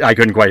 What? I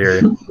couldn't quite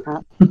hear you.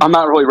 I'm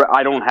not really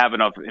I don't have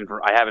enough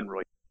I haven't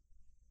really.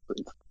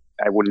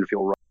 I wouldn't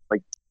feel right.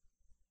 Like,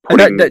 I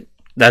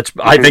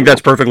think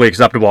that's perfectly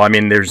acceptable. I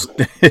mean, there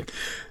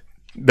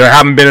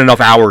haven't been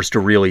enough hours to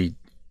really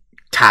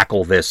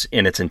tackle this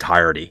in its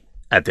entirety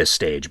at this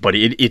stage, but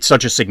it's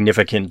such a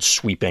significant,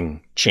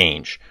 sweeping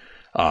change.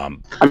 I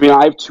mean,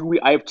 I have 2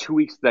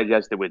 weeks to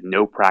digest it with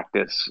no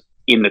practice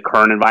in the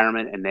current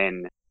environment, and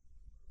then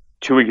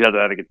 2 weeks after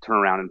that, I could turn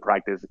around and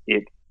practice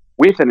it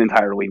with an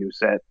entirely new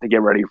set to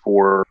get ready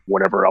for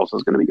whatever else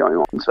is going to be going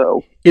on.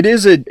 So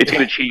it's going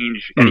to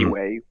change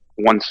anyway.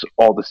 Once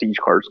all the Siege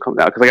cards come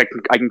out, because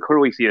I can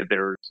clearly see that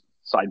there's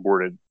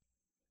sideboarded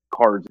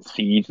cards at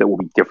Siege that will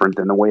be different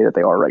than the way that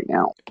they are right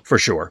now. For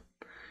sure.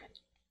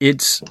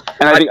 it's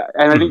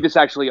I think this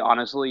actually,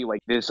 honestly,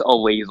 like this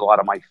allays a lot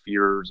of my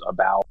fears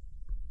about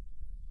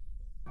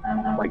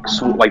like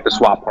the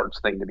swap parts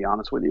thing. To be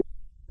honest with you,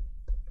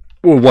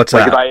 well, what's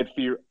like that? if I had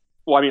fear.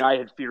 Well, I mean, I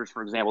had fears,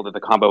 for example, that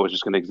the combo was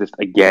just going to exist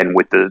again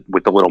with the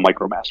little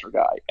Micromaster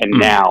guy, and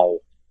now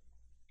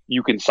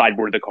you can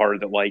sideboard the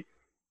card that, like,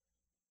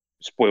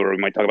 spoiler, we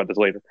might talk about this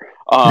later.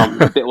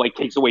 That like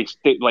takes away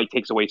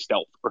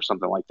stealth or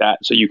something like that,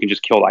 so you can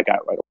just kill that guy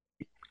right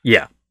away.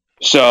 Yeah.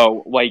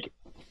 So like,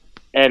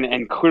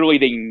 and clearly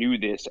they knew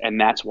this,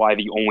 and that's why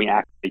the only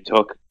act they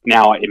took.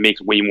 Now it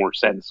makes way more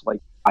sense.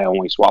 Like, I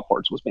only swap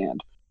parts was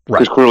banned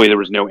because clearly there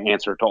was no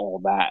answer to all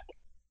of that.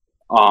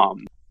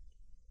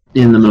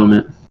 In the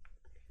moment.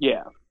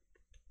 Yeah.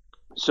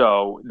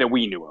 So that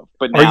we knew of.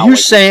 But now, are you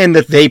saying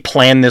that they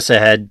planned this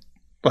ahead?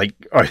 Like,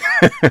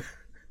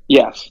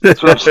 yes,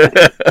 that's what I'm saying.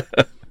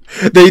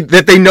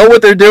 They know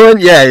what they're doing?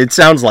 Yeah, it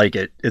sounds like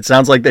it. It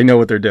sounds like they know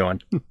what they're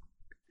doing.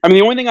 I mean,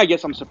 the only thing I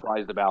guess I'm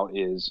surprised about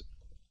is,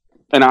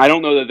 and I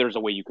don't know that there's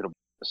a way you could avoid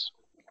this,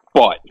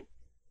 but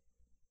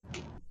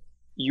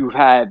you've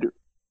had,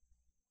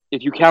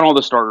 if you count all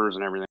the starters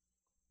and everything,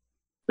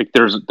 like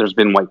there's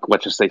been like,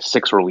 let's just say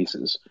 6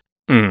 releases.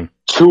 2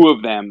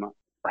 of them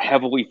are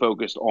heavily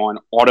focused on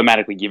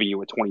automatically giving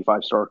you a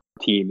 25-star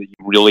team that you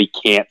really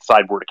can't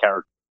sideboard a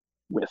character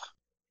with.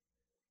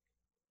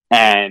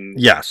 And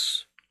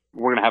yes,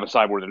 we're gonna have a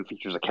sideboard that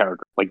features a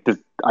character like this.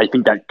 I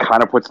think that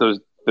kind of puts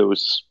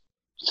those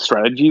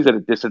strategies at a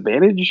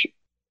disadvantage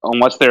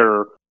unless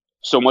they're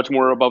so much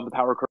more above the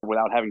power curve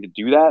without having to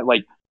do that.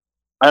 Like,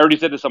 I already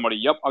said to somebody,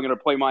 "Yep, I'm gonna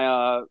play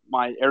my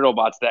my Aerial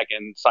Bots deck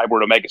and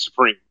sideboard Omega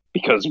Supreme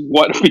because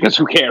what? Because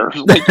who cares?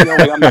 Like, you know,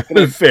 like, I'm not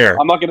gonna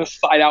I'm not gonna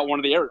side out one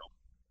of the Aerial.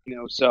 You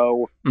know,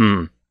 so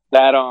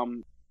that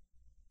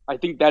I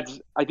think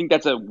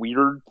that's a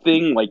weird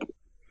thing. Like,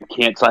 you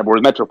can't sideboard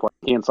Metroplex,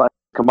 you can't sideboard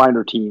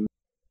Combiner team.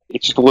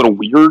 It's just a little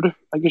weird,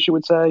 I guess you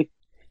would say.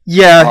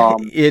 Yeah,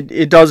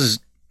 it does.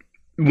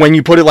 When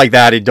you put it like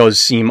that, it does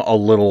seem a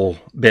little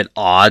bit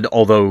odd.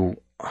 Although,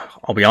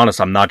 I'll be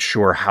honest, I'm not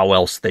sure how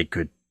else they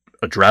could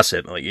address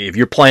it. Like, if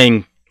you're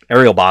playing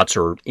Aerial Bots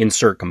or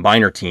insert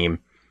Combiner team,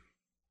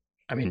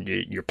 I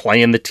mean, you're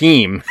playing the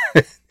team.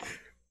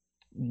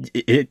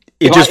 It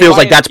just feels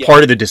like that's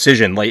part of the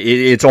decision. Like,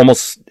 it's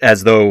almost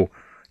as though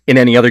in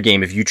any other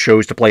game, if you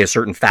chose to play a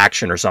certain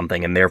faction or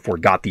something and therefore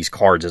got these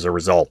cards as a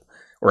result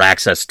or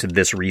access to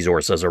this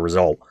resource as a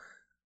result,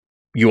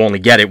 you only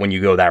get it when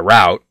you go that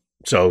route.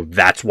 So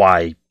that's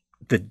why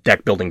the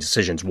deck building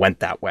decisions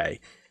went that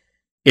way.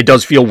 It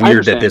does feel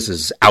weird that this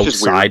is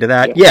outside of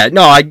that. Yeah,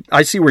 no,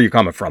 I see where you're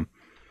coming from.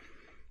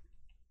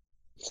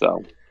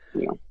 So,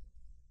 you know.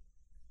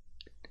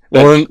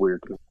 That's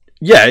weird.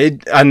 Yeah,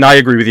 and I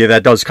agree with you.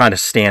 That does kind of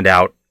stand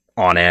out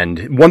on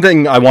end. One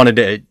thing I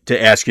wanted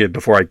to ask you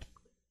before I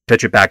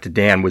pitch it back to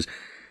Dan was,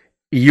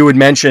 you had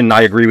mentioned,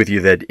 I agree with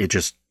you, that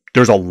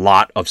there's a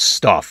lot of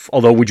stuff.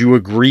 Although, would you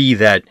agree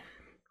that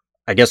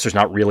I guess there's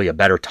not really a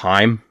better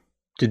time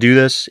to do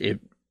this?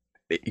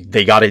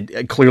 They got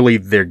it clearly.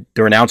 They're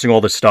announcing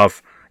all this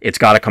stuff. It's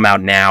got to come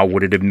out now.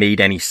 Would it have made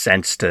any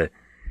sense to,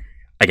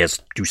 I guess,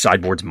 do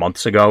sideboards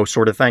months ago,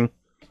 sort of thing?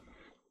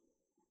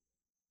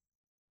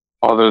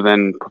 Other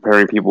than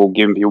giving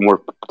people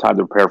more time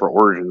to prepare for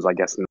Origins, I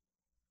guess.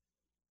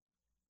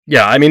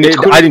 Yeah, I mean, it's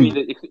clear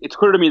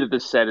to me that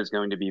this set is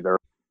going to be very,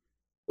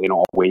 in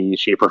all ways,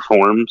 shape, or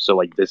form. So,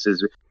 like,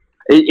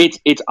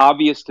 it's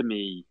obvious to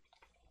me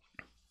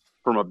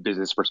from a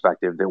business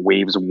perspective that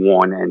waves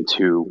 1 and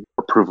 2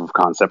 are proof of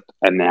concept,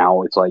 and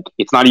now it's like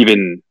it's not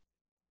even.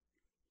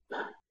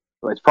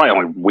 It's probably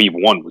only wave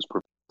 1 was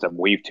proof of concept.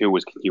 Wave 2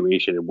 was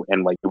continuation,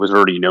 and like it was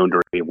already known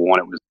during wave 1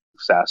 it was a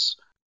success.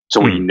 So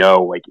we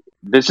know, like,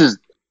 this is.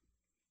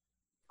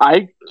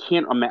 I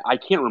can't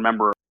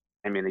remember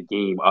time in a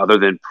game other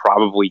than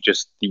probably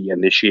just the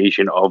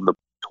initiation of the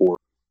tour,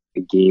 a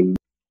game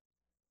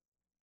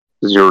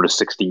 0 to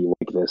 60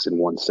 like this in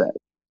one set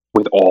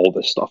with all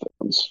this stuff at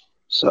once.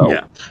 So,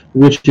 yeah.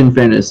 Which, in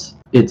fairness,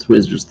 it's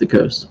Wizards of the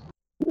Coast.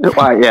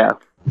 Yeah,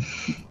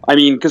 I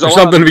mean, because there's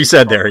something to be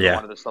said there. Yeah. A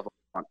lot of this stuff up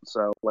front.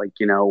 So, like,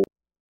 you know,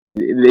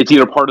 it's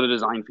either part of the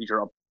design feature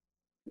up,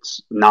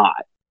 it's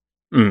not.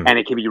 And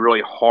it can be really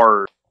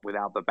hard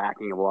without the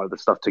backing of a lot of the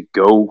stuff to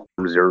go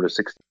from 0 to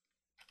 60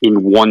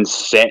 in one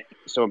set.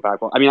 So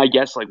impactful. I mean, I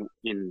guess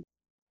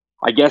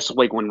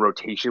like when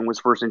rotation was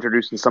first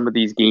introduced in some of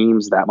these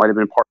games, that might have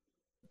been part.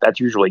 That's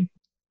usually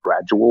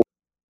gradual.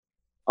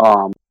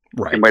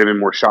 Right. It might have been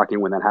more shocking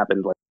when that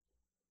happened. Like,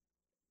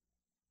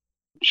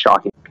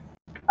 shocking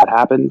that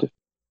happened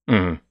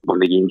when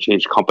the game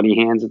changed company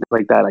hands and things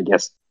like that. I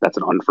guess that's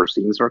an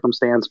unforeseen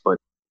circumstance, but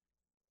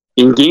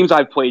in games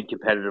I've played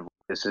competitively,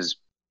 this is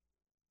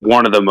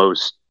one of the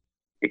most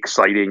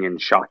exciting and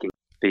shocking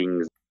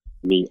things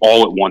to me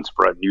all at once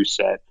for a new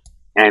set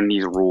and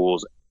these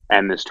rules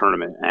and this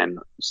tournament and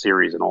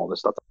series and all this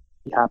stuff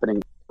happening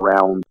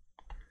around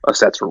a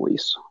set's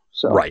release.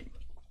 So. Right.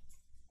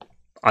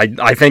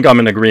 I think I'm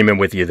in agreement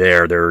with you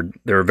there. There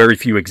are very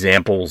few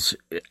examples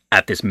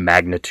at this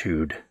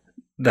magnitude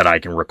that I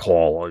can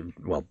recall.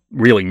 Well,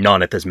 really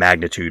none at this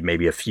magnitude,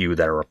 maybe a few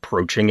that are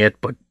approaching it,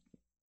 but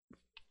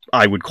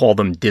I would call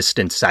them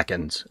distant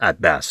seconds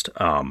at best.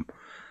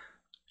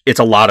 It's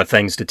a lot of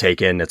things to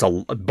take in.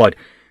 But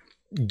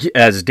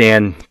as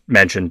Dan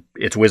mentioned,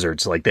 it's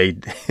Wizards. Like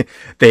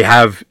they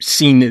have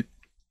seen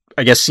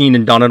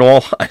and done it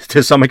all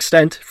to some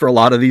extent for a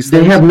lot of these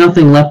things. They have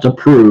nothing left to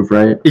prove,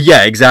 right?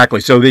 Yeah, exactly.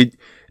 So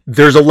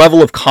there's a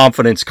level of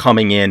confidence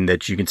coming in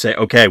that you can say,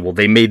 okay, well,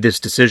 they made this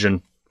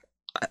decision.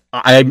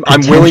 I'm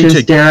willing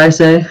to. Dare I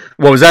say?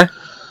 What was that?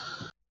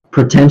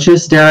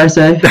 Pretentious, dare I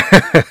say?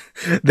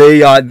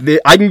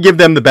 I can give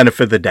them the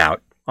benefit of the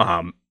doubt.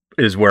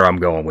 Is where I'm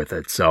going with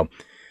it. So,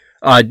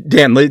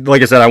 Dan,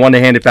 like I said, I wanted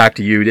to hand it back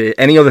to you.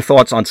 Any other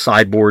thoughts on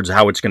sideboards,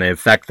 how it's going to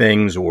affect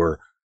things, or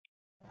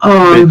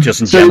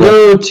just in general?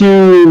 So go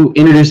to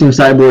introducing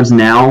sideboards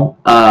now.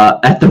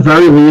 At the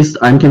very least,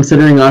 I'm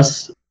considering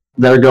us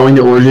that are going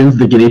to Origins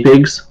the guinea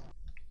pigs.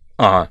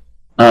 So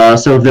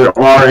if there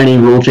are any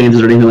rule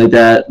changes or anything like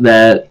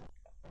that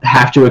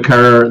have to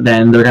occur,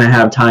 then they're going to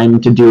have time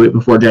to do it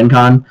before Gen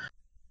Con.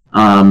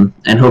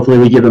 And hopefully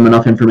we give them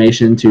enough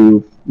information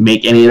to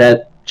make any of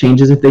that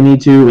changes if they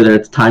need to, whether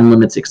it's time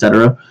limits,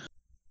 etc.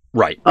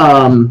 Right.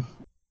 Other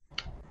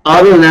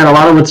than that, a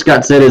lot of what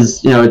Scott said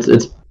is,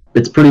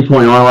 it's pretty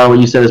point on. A lot of what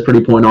you said is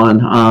pretty point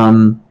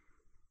on.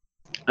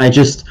 I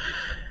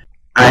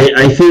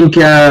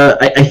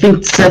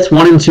think sets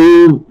 1 and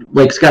 2,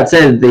 like Scott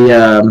said,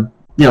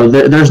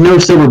 there's no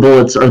silver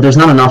bullets, or there's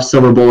not enough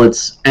silver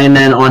bullets. And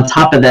then on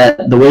top of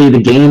that, the way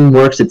the game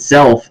works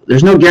itself,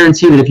 there's no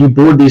guarantee that if you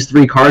board these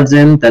 3 cards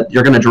in, that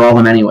you're going to draw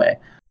them anyway.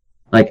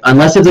 Like,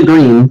 unless it's a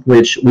green,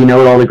 which we know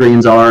what all the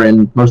greens are,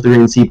 and most of the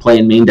greens see play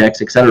in main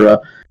decks, etc.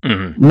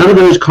 Mm-hmm. None of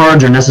those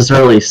cards are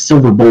necessarily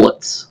silver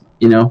bullets.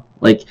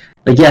 Like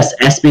yes,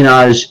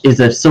 Espionage is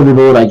a silver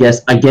bullet, I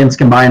guess, against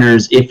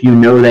combiners if you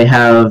know they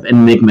have an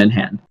Enigma in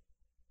hand.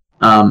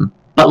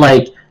 But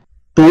like,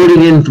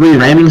 boarding in 3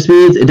 ramming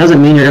speeds, it doesn't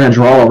mean you're going to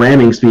draw a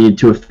ramming speed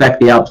to affect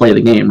the outplay of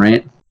the game,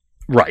 right?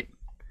 Right.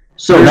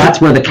 So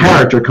that's where the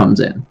character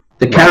comes in.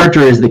 The character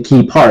is the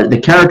key part.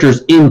 The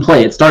character's in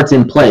play. It starts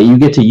in play. You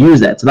get to use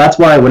that. So that's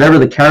why whatever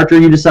the character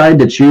you decide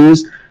to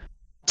choose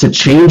to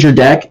change your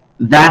deck,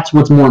 that's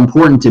what's more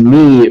important to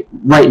me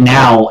right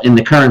now in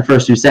the current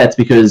first 2 sets,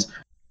 because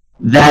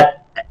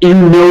that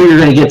you're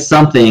going to get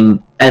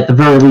something at the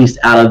very least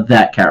out of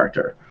that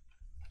character.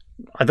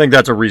 I think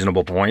that's a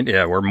reasonable point.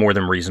 Yeah, we're more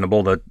than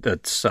reasonable.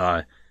 That's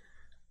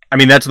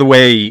that's the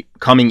way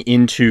coming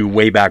into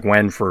way back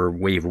when for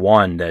Wave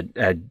 1 that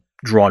had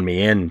drawn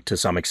me in to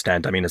some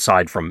extent. I mean,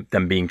 aside from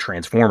them being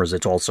Transformers,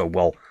 it's also,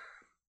 well,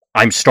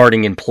 I'm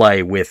starting in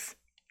play with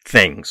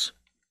things,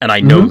 and I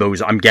know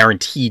those, I'm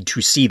guaranteed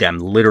to see them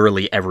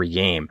literally every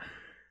game,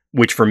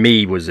 which for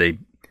me was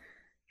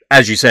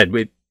as you said,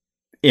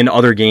 in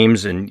other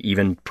games and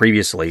even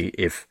previously,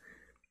 if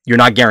you're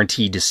not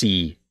guaranteed to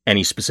see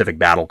any specific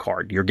battle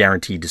card, you're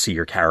guaranteed to see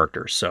your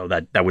characters. So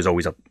that was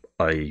always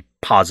a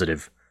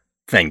positive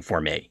thing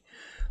for me.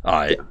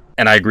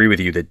 And I agree with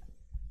you that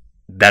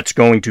that's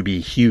going to be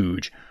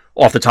huge.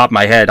 Off the top of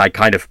my head, I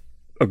kind of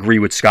agree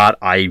with Scott.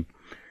 I'm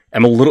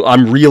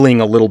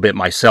reeling a little bit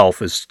myself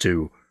as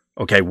to,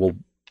 okay, well,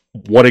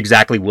 what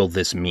exactly will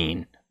this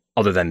mean,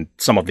 other than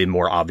some of the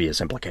more obvious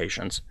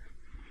implications?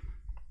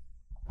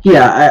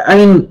 Yeah,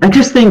 I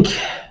just think,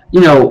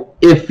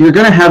 if you're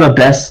going to have a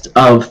best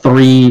of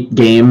 3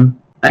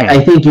 game,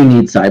 I think you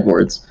need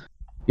sideboards.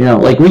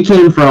 Like we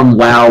came from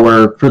WoW,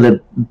 where for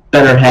the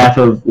better half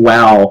of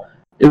WoW,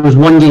 it was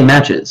 1-game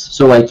matches.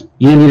 So, like,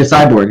 you didn't need a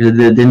sideboard because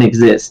it didn't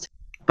exist.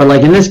 But,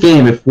 like, in this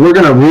game, if we're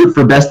going to root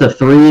for best of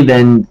 3,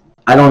 then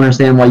I don't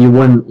understand why you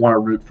wouldn't want to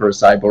root for a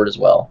sideboard as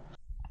well.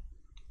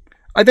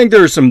 I think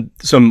there are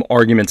some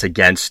arguments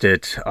against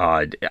it.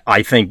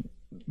 I think,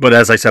 but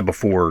as I said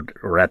before,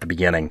 or at the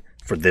beginning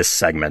for this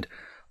segment,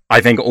 I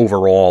think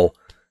overall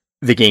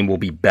the game will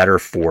be better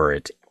for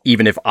it,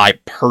 even if I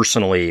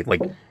personally,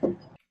 like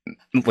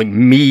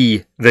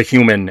me, the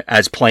human,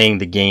 as playing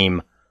the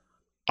game,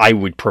 I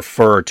would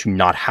prefer to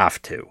not have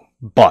to.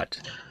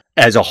 But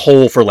as a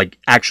whole, for like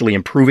actually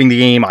improving the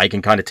game, I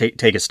can kind of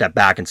take a step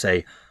back and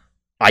say,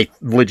 I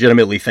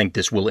legitimately think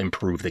this will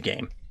improve the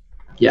game.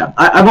 Yeah,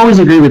 I've always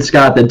agreed with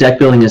Scott that deck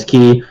building is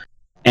key,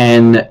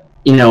 and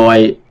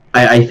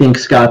I think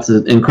Scott's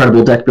an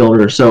incredible deck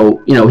builder.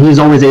 So he's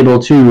always able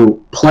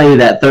to play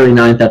that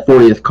 39th, that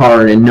 40th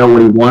card and know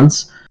what he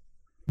wants.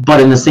 But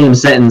in the same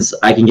sentence,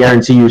 I can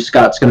guarantee you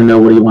Scott's going to know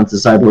what he wants the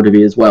sideboard to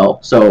be as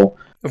well. So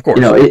of course,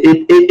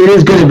 it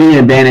is going to be an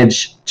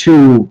advantage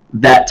to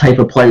that type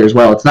of player as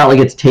well. It's not like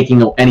it's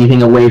taking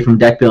anything away from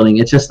deck building.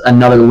 It's just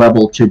another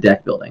level to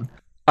deck building.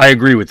 I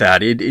agree with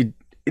that.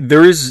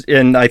 There is,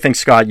 and I think,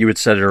 Scott, you had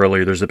said it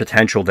earlier, there's a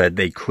potential that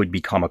they could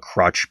become a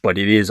crutch, but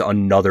it is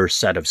another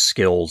set of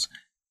skills,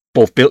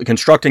 both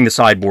constructing the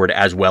sideboard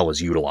as well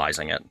as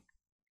utilizing it.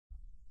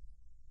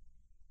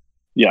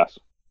 Yes.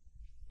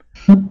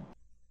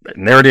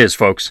 And there it is,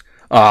 folks.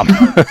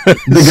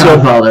 The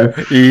Godfather.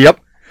 Yep.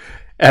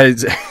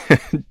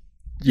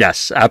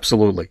 Yes,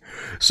 absolutely.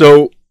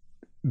 So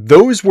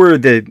those were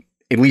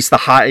at least the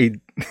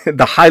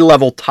high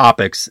level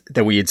topics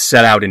that we had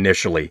set out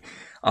initially.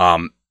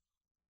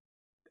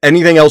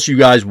 Anything else you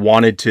guys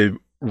wanted to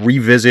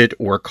revisit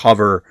or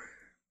cover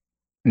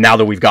now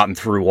that we've gotten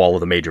through all of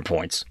the major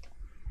points?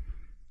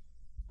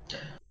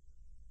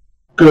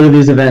 Go to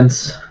these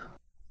events,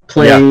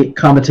 play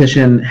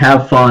competition,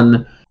 have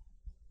fun.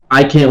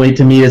 I can't wait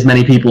to meet as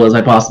many people as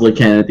I possibly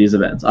can at these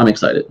events. I'm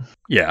excited.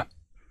 Yeah.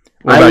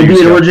 I will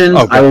be at Origins,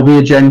 I will be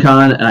at Gen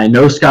Con, and I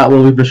know Scott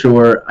will be for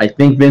sure. I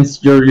think,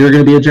 Vince, you're going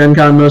to be at Gen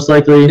Con most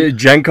likely.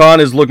 Gen Con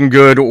is looking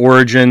good.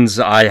 Origins,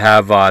 I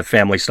have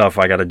family stuff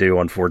I got to do,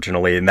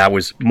 unfortunately, and that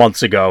was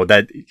months ago.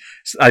 That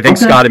I think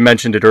Scott had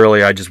mentioned it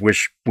earlier. I just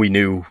wish we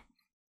knew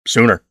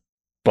sooner.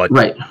 But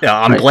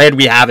I'm glad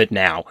we have it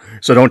now,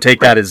 so don't take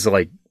that as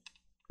like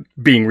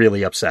being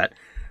really upset.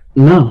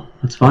 No,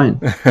 it's fine.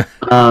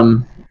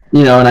 And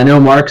I know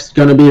Mark's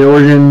going to be at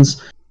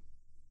Origins.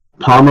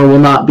 Palmer will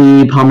not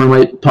be.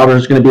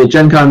 Palmer's going to be at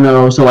Gen Con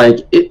though, so like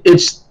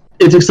it's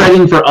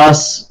exciting for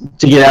us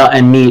to get out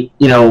and meet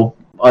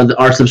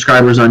our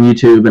subscribers on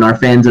YouTube and our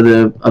fans of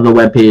the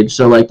webpage.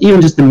 So like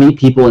even just to meet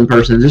people in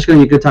person, it's just going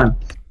to be a good time.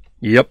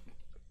 Yep,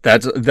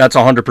 that's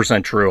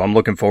 100% true. I'm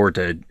looking forward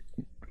to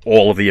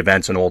all of the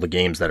events and all the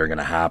games that are going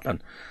to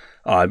happen.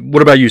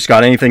 What about you,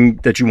 Scott? Anything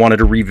that you wanted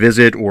to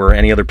revisit or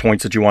any other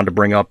points that you wanted to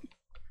bring up?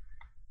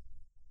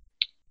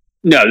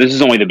 No, this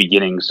is only the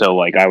beginning, so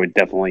like I would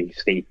definitely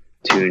stay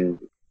tuned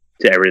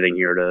to everything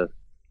here to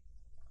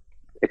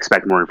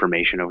expect more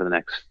information over the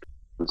next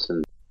months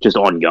and just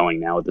ongoing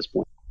now at this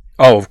point.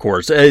 Oh, of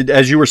course.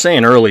 As you were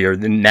saying earlier,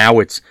 now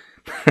it's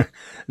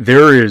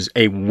there is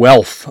a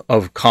wealth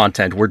of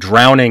content. We're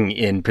drowning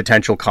in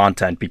potential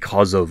content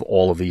because of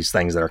all of these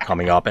things that are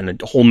coming up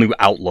and whole new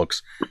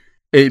outlooks.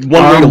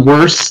 Our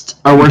worst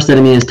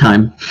enemy is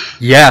time.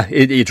 Yeah,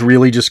 it's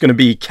really just going to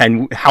be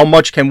how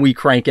much can we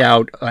crank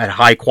out at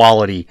high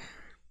quality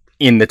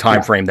in the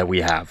time frame that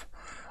we have.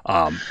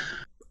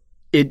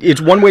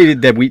 It's one way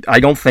that I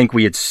don't think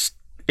we had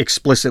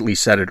explicitly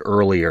said it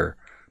earlier,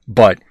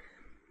 but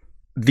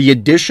the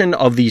addition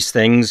of these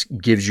things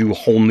gives you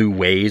whole new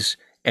ways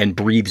and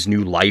breathes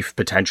new life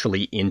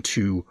potentially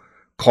into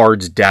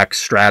cards, decks,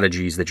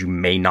 strategies that you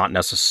may not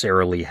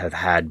necessarily have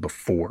had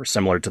before,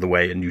 similar to the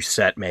way a new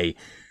set may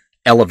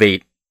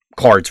elevate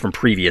cards from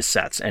previous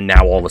sets, and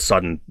now all of a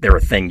sudden they're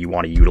a thing you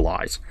want to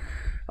utilize.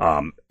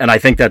 And I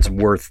think that's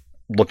worth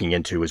looking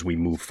into as we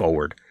move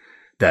forward.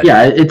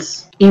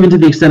 It's even to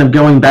the extent of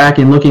going back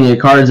and looking at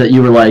cards that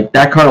you were like,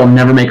 that card will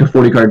never make a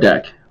 40-card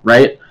deck,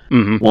 right?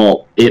 Mm-hmm.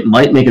 Well, it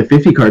might make a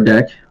 50-card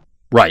deck.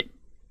 Right.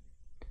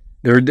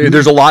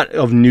 There's a lot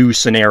of new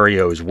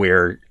scenarios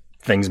where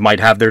things might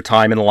have their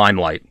time in the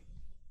limelight.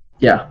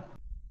 Yeah.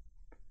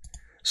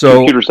 So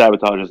Computer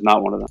Sabotage is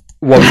not one of them.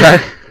 What was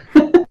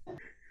that?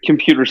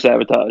 Computer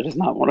Sabotage is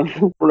not one of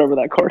them, whatever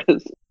that card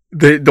is.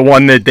 The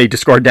one that they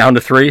discard down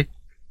to 3?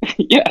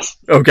 Yes.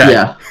 Okay.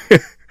 Yeah.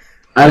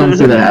 I don't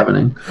see that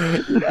happening.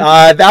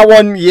 That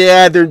one,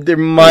 yeah, there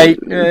might.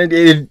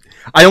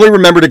 I only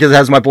remembered it because it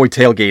has my boy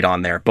Tailgate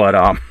on there, but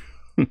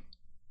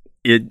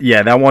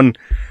that one,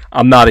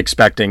 I'm not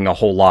expecting a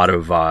whole lot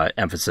of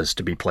emphasis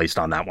to be placed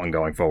on that one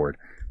going forward.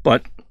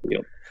 But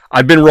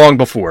I've been wrong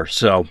before,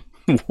 so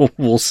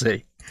we'll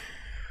see.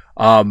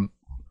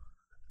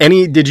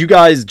 Did you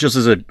guys, just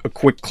as a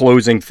quick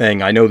closing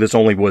thing, I know this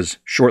only was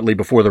shortly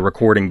before the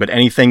recording, but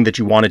anything that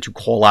you wanted to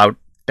call out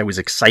that was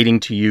exciting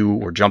to you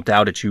or jumped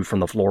out at you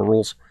from the floor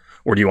rules?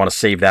 Or do you want to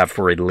save that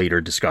for a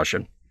later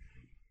discussion?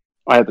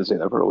 I have to say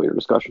that for a later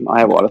discussion. I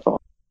have a lot of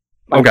thoughts.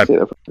 Okay. Say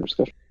that for a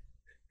discussion.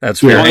 That's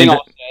fair.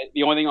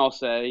 The only thing I'll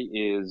say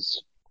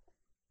is,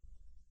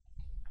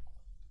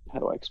 how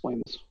do I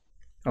explain this?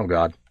 Oh,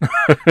 God.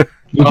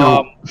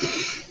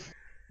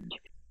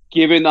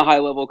 Given the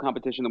high-level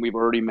competition that we've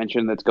already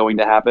mentioned that's going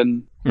to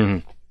happen,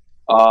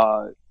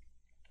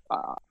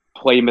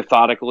 play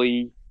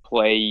methodically,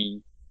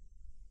 play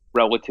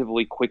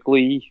relatively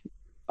quickly.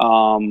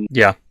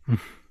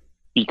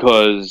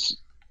 Because,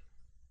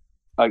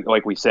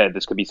 like we said,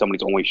 this could be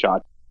somebody's only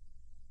shot.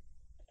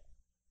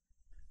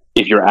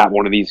 If you're at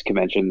one of these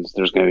conventions,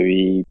 there's going to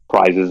be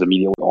prizes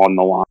immediately on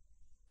the line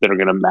that are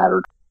going to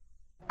matter.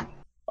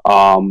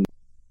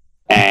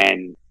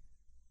 And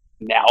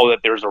now that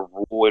there's a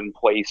rule in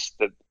place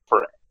that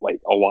for like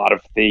a lot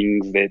of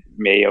things that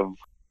may have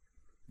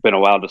been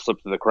allowed to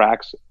slip through the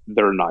cracks,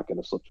 they're not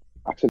going to slip through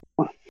the cracks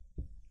anymore.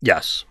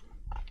 Yes.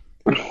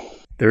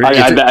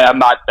 I'm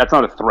not. That's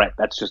not a threat.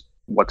 That's just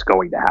what's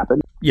going to happen.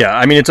 Yeah,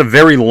 I mean, it's a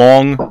very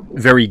long,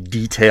 very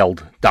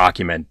detailed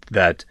document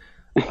that,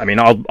 I mean,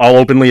 I'll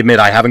openly admit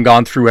I haven't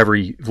gone through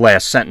every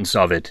last sentence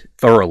of it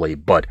thoroughly,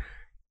 but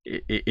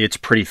it's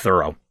pretty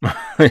thorough.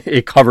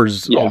 It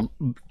covers,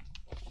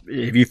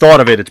 if you thought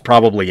of it, it's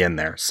probably in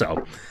there.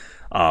 So,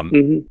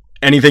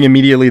 anything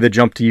immediately that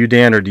jumped to you,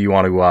 Dan, or do you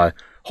want to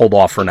hold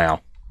off for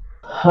now?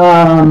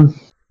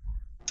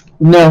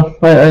 No,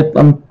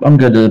 I'm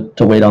good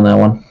to wait on that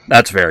one.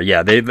 That's fair.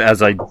 Yeah,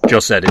 as I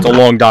just said, it's a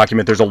long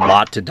document. There's a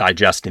lot to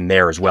digest in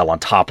there as well, on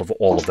top of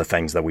all of the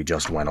things that we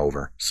just went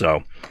over.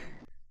 So,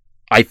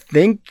 I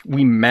think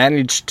we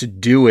managed to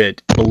do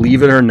it,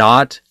 believe it or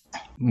not,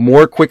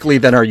 more quickly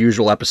than our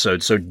usual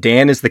episodes. So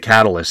Dan is the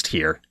catalyst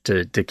here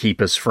to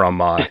keep us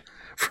from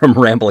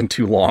rambling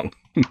too long.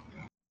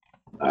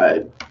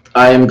 I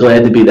am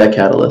glad to be that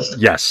catalyst.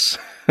 Yes.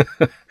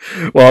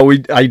 Well,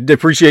 I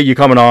appreciate you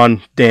coming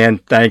on, Dan.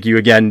 Thank you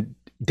again,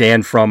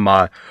 Dan from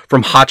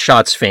Hot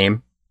Shots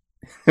fame.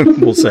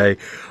 We'll say.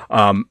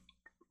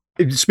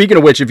 Speaking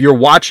of which, if you're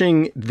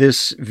watching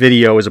this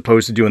video as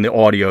opposed to doing the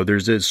audio,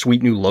 there's a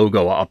sweet new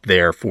logo up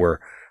there for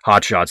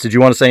Hot Shots. Did you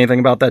want to say anything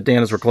about that,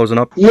 Dan, as we're closing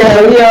up?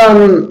 Yeah,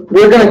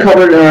 we're going to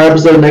cover it in our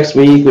episode next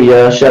week. We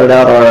shouted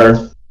out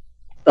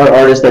our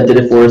artist that did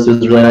it for us. It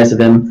was really nice of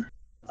him.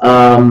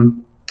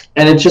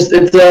 And it's just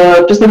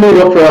a new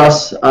look for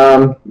us.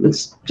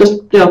 It's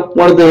just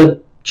wanted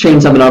to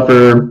change something up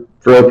for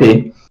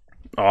OP.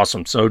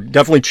 Awesome. So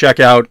definitely check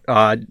out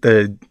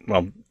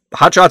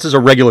Hot Shots is a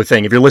regular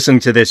thing. If you're listening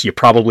to this, you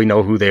probably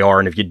know who they are,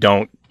 and if you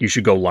don't, you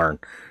should go learn.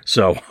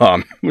 So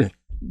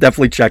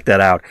definitely check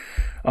that out.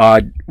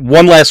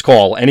 One last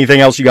call. Anything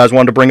else you guys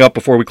wanted to bring up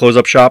before we close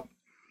up shop?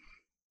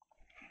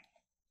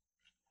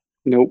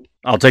 Nope.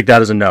 I'll take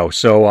that as a no.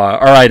 So, all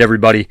right,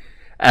 everybody.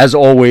 As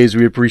always,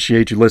 we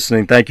appreciate you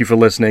listening. Thank you for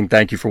listening.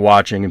 Thank you for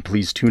watching. And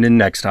please tune in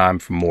next time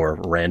for more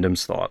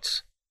Random's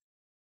Thoughts.